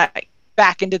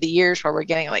back into the years where we're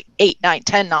getting like 8, 9,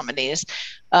 10 nominees.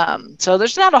 So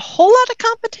there's not a whole lot of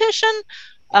competition.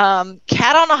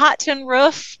 Cat on a Hot Tin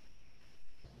Roof.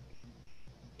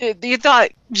 You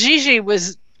thought Gigi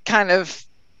was kind of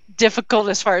difficult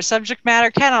as far as subject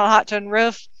matter. Cat on a Hot Tin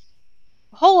Roof,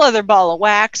 whole other ball of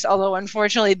wax, although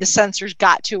unfortunately the censors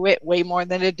got to it way more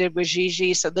than it did with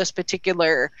Gigi. So this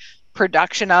particular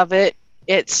production of it,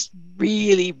 it's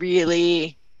really,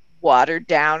 really watered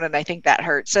down, and I think that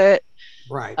hurts it.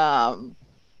 Right. Of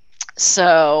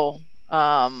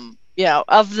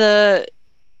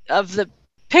the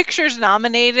pictures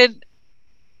nominated,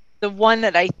 the one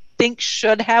that I think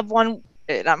should have won,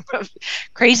 and I'm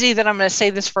crazy that I'm going to say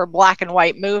this for a black and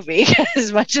white movie,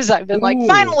 as much as I've been like,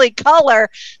 finally color,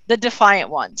 The Defiant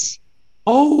Ones.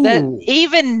 Oh, that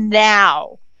even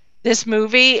now, this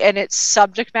movie and its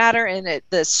subject matter and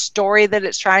the story that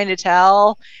it's trying to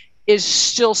tell is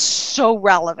still so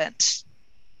relevant,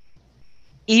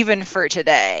 even for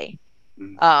today.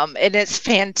 And it's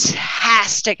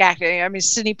fantastic acting. I mean,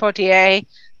 Sidney Poitier,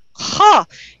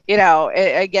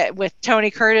 again with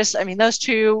Tony Curtis. I mean, those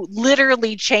two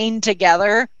literally chained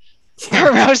together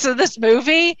for most of this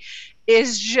movie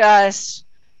is just,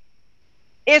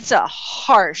 it's a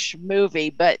harsh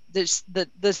movie, but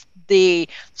the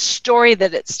story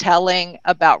that it's telling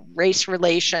about race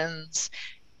relations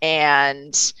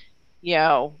and,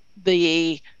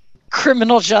 the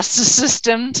criminal justice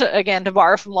system, to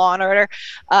borrow from Law and Order,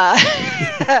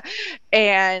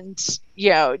 and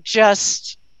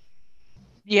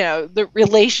the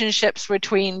relationships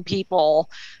between people,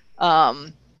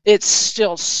 it's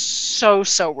still so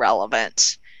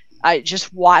relevant. I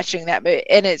just watching that movie,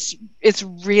 and it's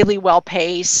really well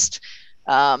paced,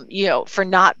 for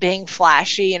not being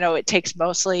flashy. It takes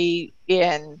mostly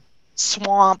in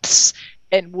swamps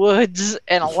and woods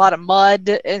and a lot of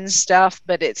mud and stuff,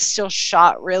 but it's still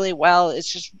shot really well.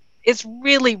 It's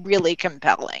really, really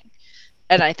compelling,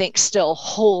 and I think still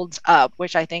holds up,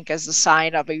 which I think is a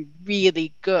sign of a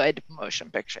really good motion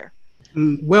picture.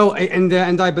 Well,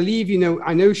 and I believe,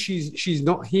 I know she's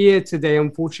not here today,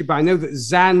 unfortunately, but I know that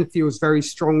Zan feels very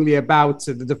strongly about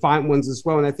The Defiant Ones as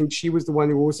well. And I think she was the one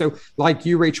who also, like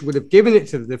you, Rachel, would have given it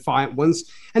to The Defiant Ones.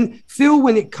 And Phil,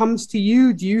 when it comes to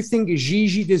you, do you think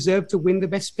Gigi deserved to win the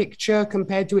Best Picture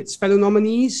compared to its fellow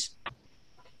nominees?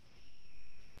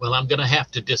 Well, I'm going to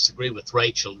have to disagree with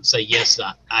Rachel and say, yes,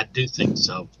 I do think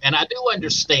so. And I do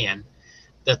understand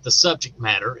that the subject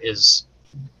matter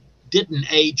didn't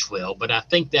age well, but I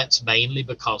think that's mainly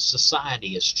because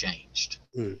society has changed.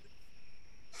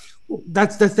 Well,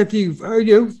 that's definitely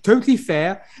totally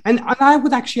fair, and I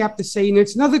would actually have to say,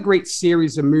 it's another great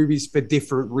series of movies for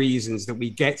different reasons that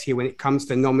we get here when it comes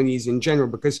to nominees in general,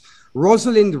 because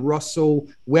Rosalind Russell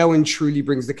well and truly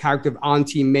brings the character of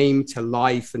Auntie Mame to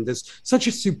life and does such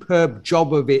a superb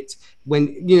job of it when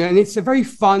and it's a very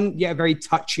fun yet a very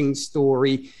touching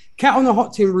story. Cat on a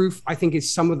Hot Tin Roof, I think,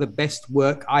 is some of the best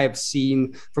work I have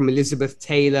seen from Elizabeth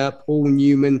Taylor, Paul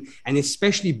Newman, and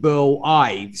especially Burl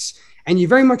Ives. And you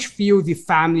very much feel the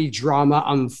family drama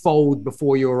unfold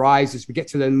before your eyes as we get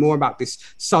to learn more about this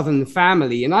Southern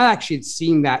family. And I actually had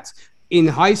seen that in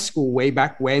high school way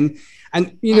back when.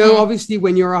 And, obviously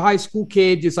when you're a high school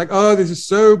kid, it's like, oh, this is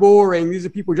so boring. These are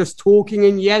people just talking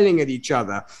and yelling at each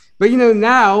other. But,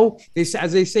 now,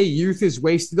 as they say, youth is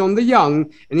wasted on the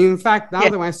young. And in fact, now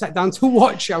that when I sat down to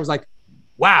watch, I was like,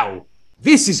 wow,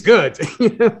 this is good.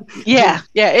 Yeah,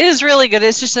 it is really good.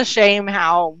 It's just a shame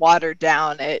how watered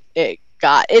down it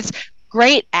got. It's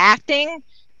great acting,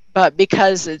 but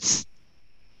because it's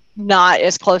not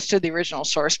as close to the original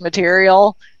source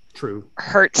material, true,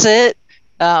 hurts it.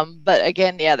 But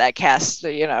again, that cast,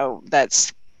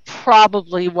 that's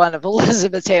probably one of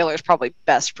Elizabeth Taylor's probably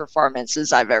best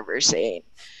performances I've ever seen.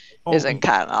 Is in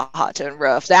Cat on a Hot Tin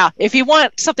Roof. Now, if you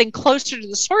want something closer to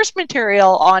the source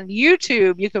material on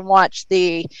YouTube, you can watch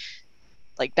the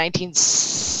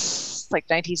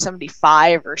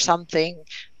 1975 or something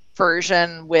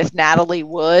version with Natalie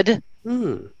Wood.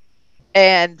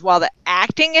 And while the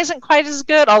acting isn't quite as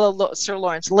good, although Sir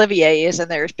Laurence Olivier is in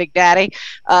there as Big Daddy.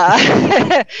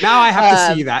 Now I have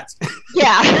to see that.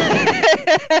 Yeah.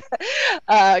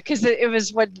 Because it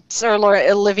was when Sir Laurence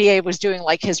Olivier was doing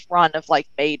his run of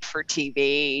made for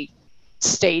TV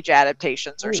stage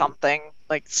adaptations or something.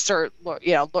 like Sir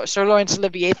Laurence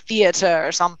Olivier Theatre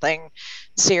or something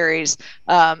series.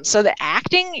 So the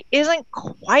acting isn't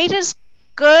quite as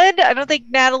good. I don't think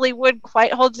Natalie Wood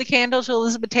quite holds the candle to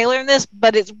Elizabeth Taylor in this,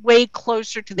 but it's way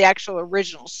closer to the actual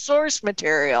original source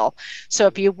material. So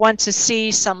if you want to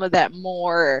see some of that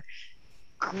more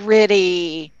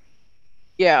gritty,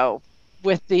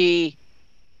 with the,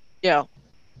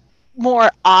 more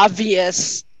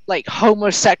obvious like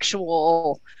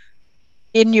homosexual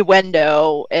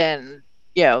innuendo and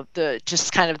the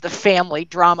just kind of the family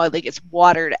drama that gets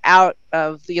watered out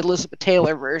of the Elizabeth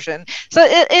Taylor version. So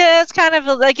it's kind of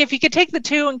like if you could take the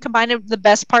two and combine the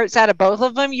best parts out of both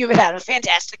of them, you would have a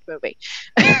fantastic movie.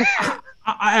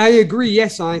 I agree,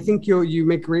 yes, and I think you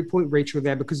make a great point, Rachel,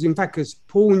 there, because in fact, because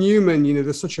Paul Newman,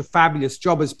 does such a fabulous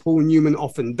job as Paul Newman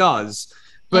often does.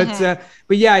 But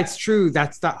yeah, it's true.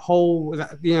 That's that whole,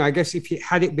 I guess if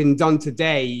had it been done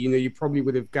today, you probably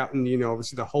would have gotten,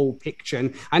 obviously the whole picture.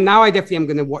 And now I definitely am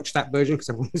going to watch that version because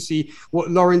I want to see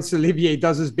what Laurence Olivier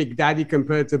does as Big Daddy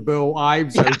compared to Bill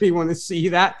Ives. I really want to see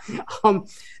that. And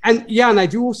I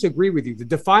do also agree with you. The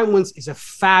Defiant Ones is a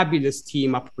fabulous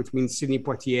team up between Sidney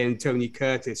Poitier and Tony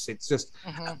Curtis. It's just,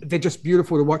 they're just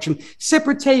beautiful to watch. And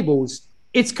Separate Tables,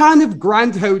 it's kind of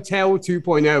Grand Hotel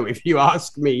 2.0, if you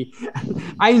ask me.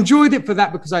 I enjoyed it for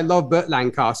that because I love Burt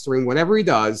Lancaster and whatever he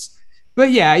does.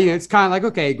 But yeah, it's kind of like,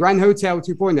 okay, Grand Hotel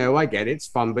 2.0, I get it, it's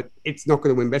fun, but it's not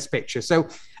going to win Best Picture. So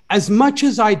as much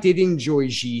as I did enjoy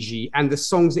Gigi and the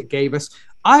songs it gave us,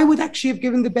 I would actually have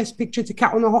given the Best Picture to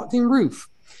Cat on a Hot Tin Roof,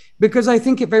 because I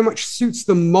think it very much suits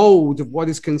the mold of what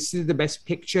is considered the best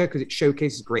picture, because it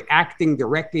showcases great acting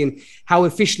directly and how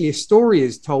efficiently a story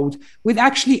is told, with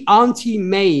actually Auntie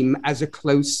Mame as a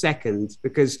close second,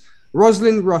 because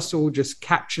Rosalind Russell just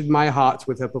captured my heart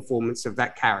with her performance of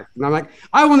that character. And I'm like,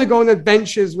 I want to go on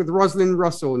adventures with Rosalind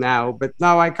Russell now, but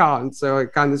now I can't, so I'm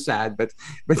kind of sad. But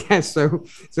yeah, so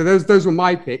those were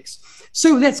my picks.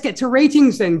 So let's get to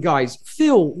ratings then, guys.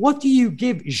 Phil, what do you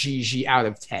give Gigi out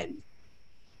of 10?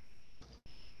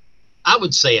 I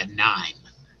would say a 9.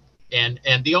 And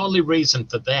the only reason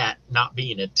for that not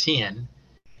being a 10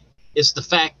 is the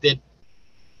fact that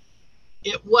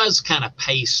it was kind of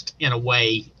paced in a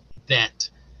way that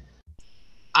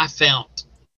I found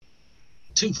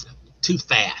too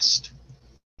fast.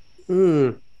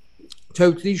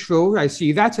 Totally sure. I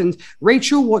see that. And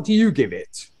Rachel, what do you give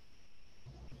it?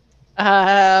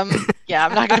 Yeah,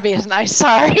 I'm not going to be as nice.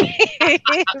 Sorry.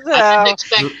 So,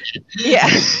 yeah.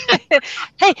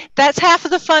 Hey, that's half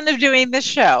of the fun of doing this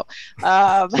show.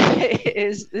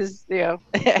 Is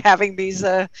having these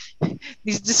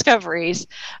discoveries.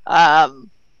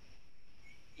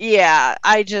 Yeah,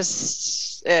 I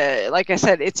just like I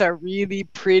said, it's a really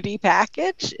pretty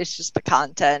package. It's just the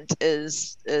content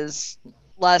is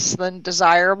less than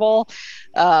desirable.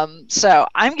 So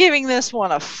I'm giving this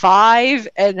one a 5,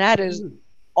 and that is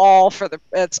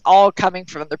it's all coming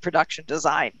from the production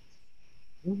design.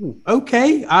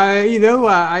 Okay, we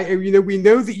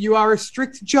know that you are a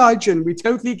strict judge, and we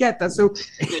totally get that. So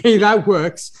that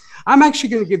works. I'm actually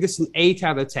going to give this an 8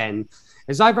 out of 10.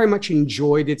 As I very much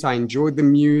enjoyed it. I enjoyed the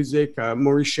music.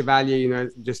 Maurice Chevalier,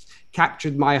 just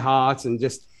captured my heart, and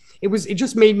it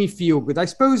just made me feel good. I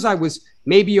suppose I was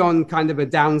maybe on kind of a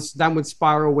downward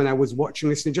spiral when I was watching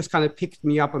this, and it just kind of picked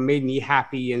me up and made me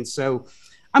happy. And so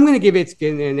I'm going to give it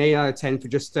an 8 out of 10 for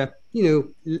just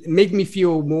make me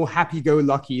feel more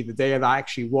happy-go-lucky the day that I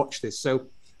actually watch this. So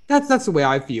that's the way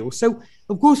I feel. So,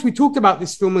 of course, we talked about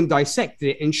this film and dissected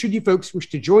it. And should you folks wish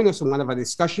to join us on one of our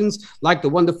discussions, like the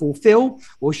wonderful Phil,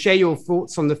 or share your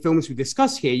thoughts on the films we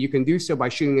discuss here, you can do so by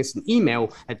shooting us an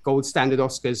email at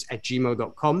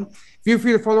goldstandardoscars@gmail.com. Feel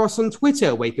free to follow us on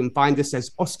Twitter, where you can find us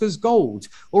as Oscars Gold,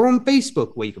 or on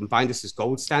Facebook, where you can find us as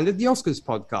Gold Standard, the Oscars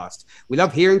podcast. We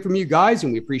love hearing from you guys,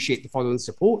 and we appreciate the following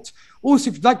support.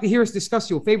 Also, if you'd like to hear us discuss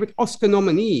your favorite Oscar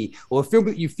nominee or a film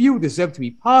that you feel deserved to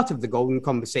be part of the Golden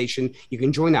Conversation, you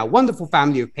can join our wonderful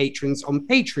family of patrons on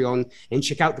Patreon and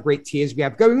check out the great tiers we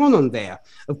have going on there.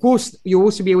 Of course, you'll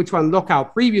also be able to unlock our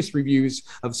previous reviews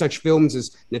of such films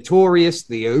as Notorious,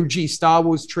 the OG Star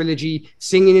Wars trilogy,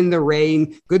 Singing in the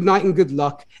Rain, Good Night and Good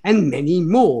Luck, and many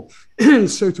more.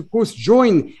 So to, of course,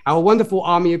 join our wonderful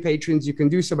army of patrons, you can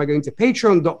do so by going to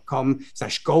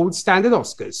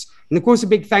patreon.com/goldstandardoscars. And of course, a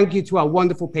big thank you to our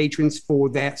wonderful patrons for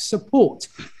their support.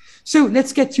 So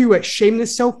let's get to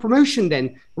shameless self-promotion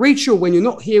then. Rachel, when you're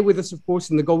not here with us, of course,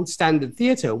 in the Gold Standard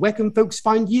Theatre, where can folks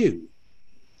find you?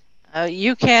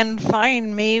 You can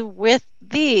find me with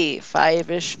the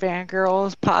Five-ish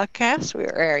Fangirls podcast. We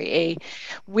are a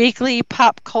weekly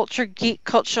pop culture, geek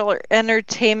cultural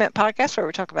entertainment podcast where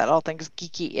we talk about all things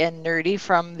geeky and nerdy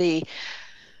from the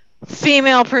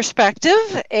female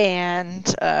perspective, and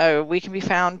we can be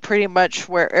found pretty much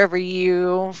wherever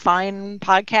you find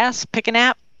podcasts. Pick an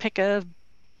app, pick a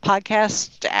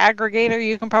podcast aggregator,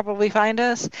 you can probably find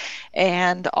us,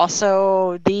 and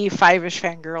also the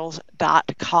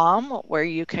fiveishfangirls.com, where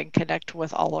you can connect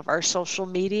with all of our social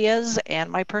medias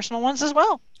and my personal ones as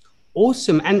well.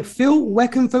 Awesome. And Phil, where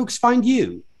can folks find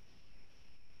you?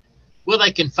 Well,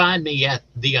 they can find me at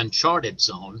The Uncharted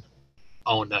Zone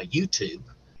on YouTube.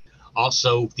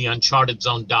 Also,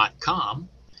 theunchartedzone.com,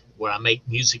 where I make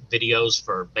music videos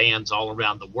for bands all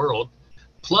around the world.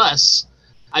 Plus,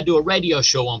 I do a radio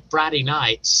show on Friday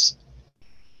nights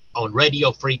on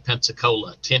Radio Free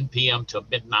Pensacola, 10 p.m. to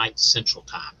midnight Central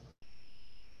Time.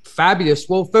 Fabulous.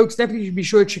 Well, folks, definitely be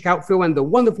sure to check out Phil and the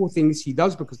wonderful things he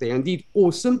does, because they are indeed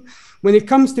awesome. When it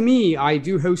comes to me, I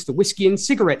do host the Whiskey and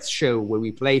Cigarettes show, where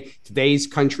we play today's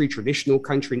country, traditional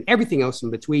country, and everything else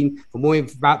in between. For more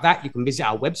info about that, you can visit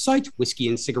our website,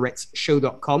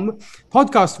 whiskeyandcigarettesshow.com.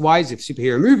 Podcast-wise, if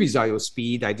superhero movies are your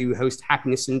speed, I do host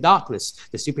Happiness and Darkness,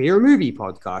 the superhero movie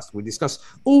podcast. We discuss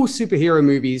all superhero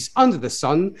movies under the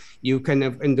sun. You can,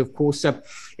 and of course,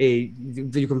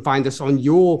 you can find us on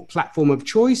your platform of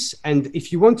choice. And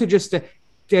if you want to just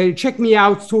check me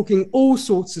out talking all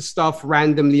sorts of stuff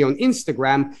randomly on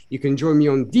Instagram, you can join me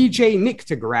on DJ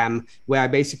Nictogram, where I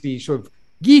basically sort of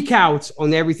geek out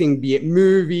on everything, be it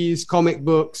movies, comic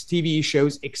books, TV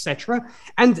shows, etc.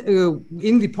 And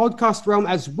in the podcast realm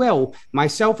as well,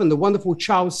 myself and the wonderful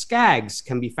Charles Skaggs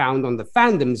can be found on the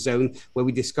Fandom Zone, where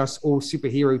we discuss all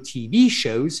superhero TV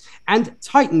shows, and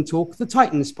Titan Talk, the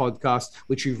Titans podcast,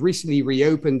 which we've recently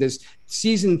reopened as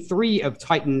Season 3 of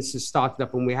Titans has started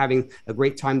up, and we're having a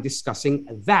great time discussing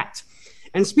that.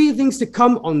 And speaking of things to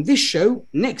come on this show,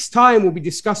 next time we'll be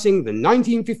discussing the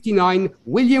 1959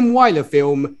 William Wyler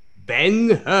film,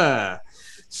 Ben-Hur.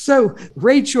 So,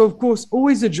 Rachel, of course,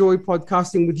 always a joy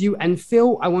podcasting with you. And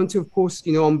Phil, I want to, of course,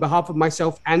 on behalf of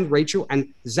myself and Rachel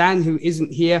and Zan, who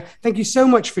isn't here, thank you so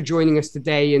much for joining us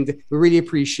today. And we really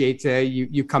appreciate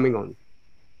you coming on.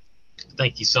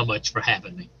 Thank you so much for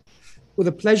having me. Well,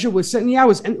 the pleasure was certainly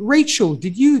ours. And Rachel, do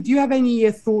you have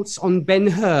any thoughts on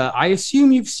Ben-Hur? I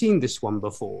assume you've seen this one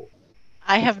before.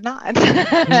 I have not.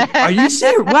 Are you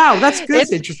serious? Wow, that's good.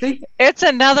 It's interesting. It's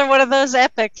another one of those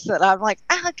epics that I'm like,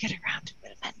 I'll get around to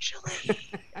it eventually.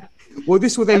 Well,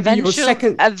 this will then be your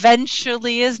second.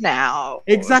 Eventually is now.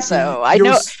 Exactly. So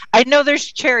I know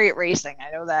there's chariot racing.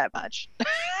 I know that much.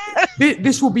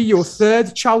 This will be your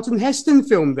third Charlton Heston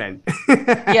film then.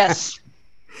 Yes.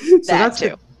 So that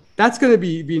too. That's going to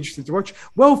be interesting to watch.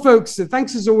 Well, folks,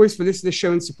 thanks as always for listening to the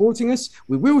show and supporting us.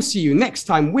 We will see you next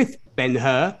time with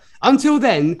Ben-Hur. Until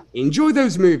then, enjoy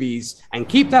those movies and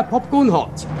keep that popcorn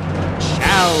hot.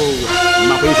 Ciao,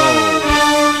 my people.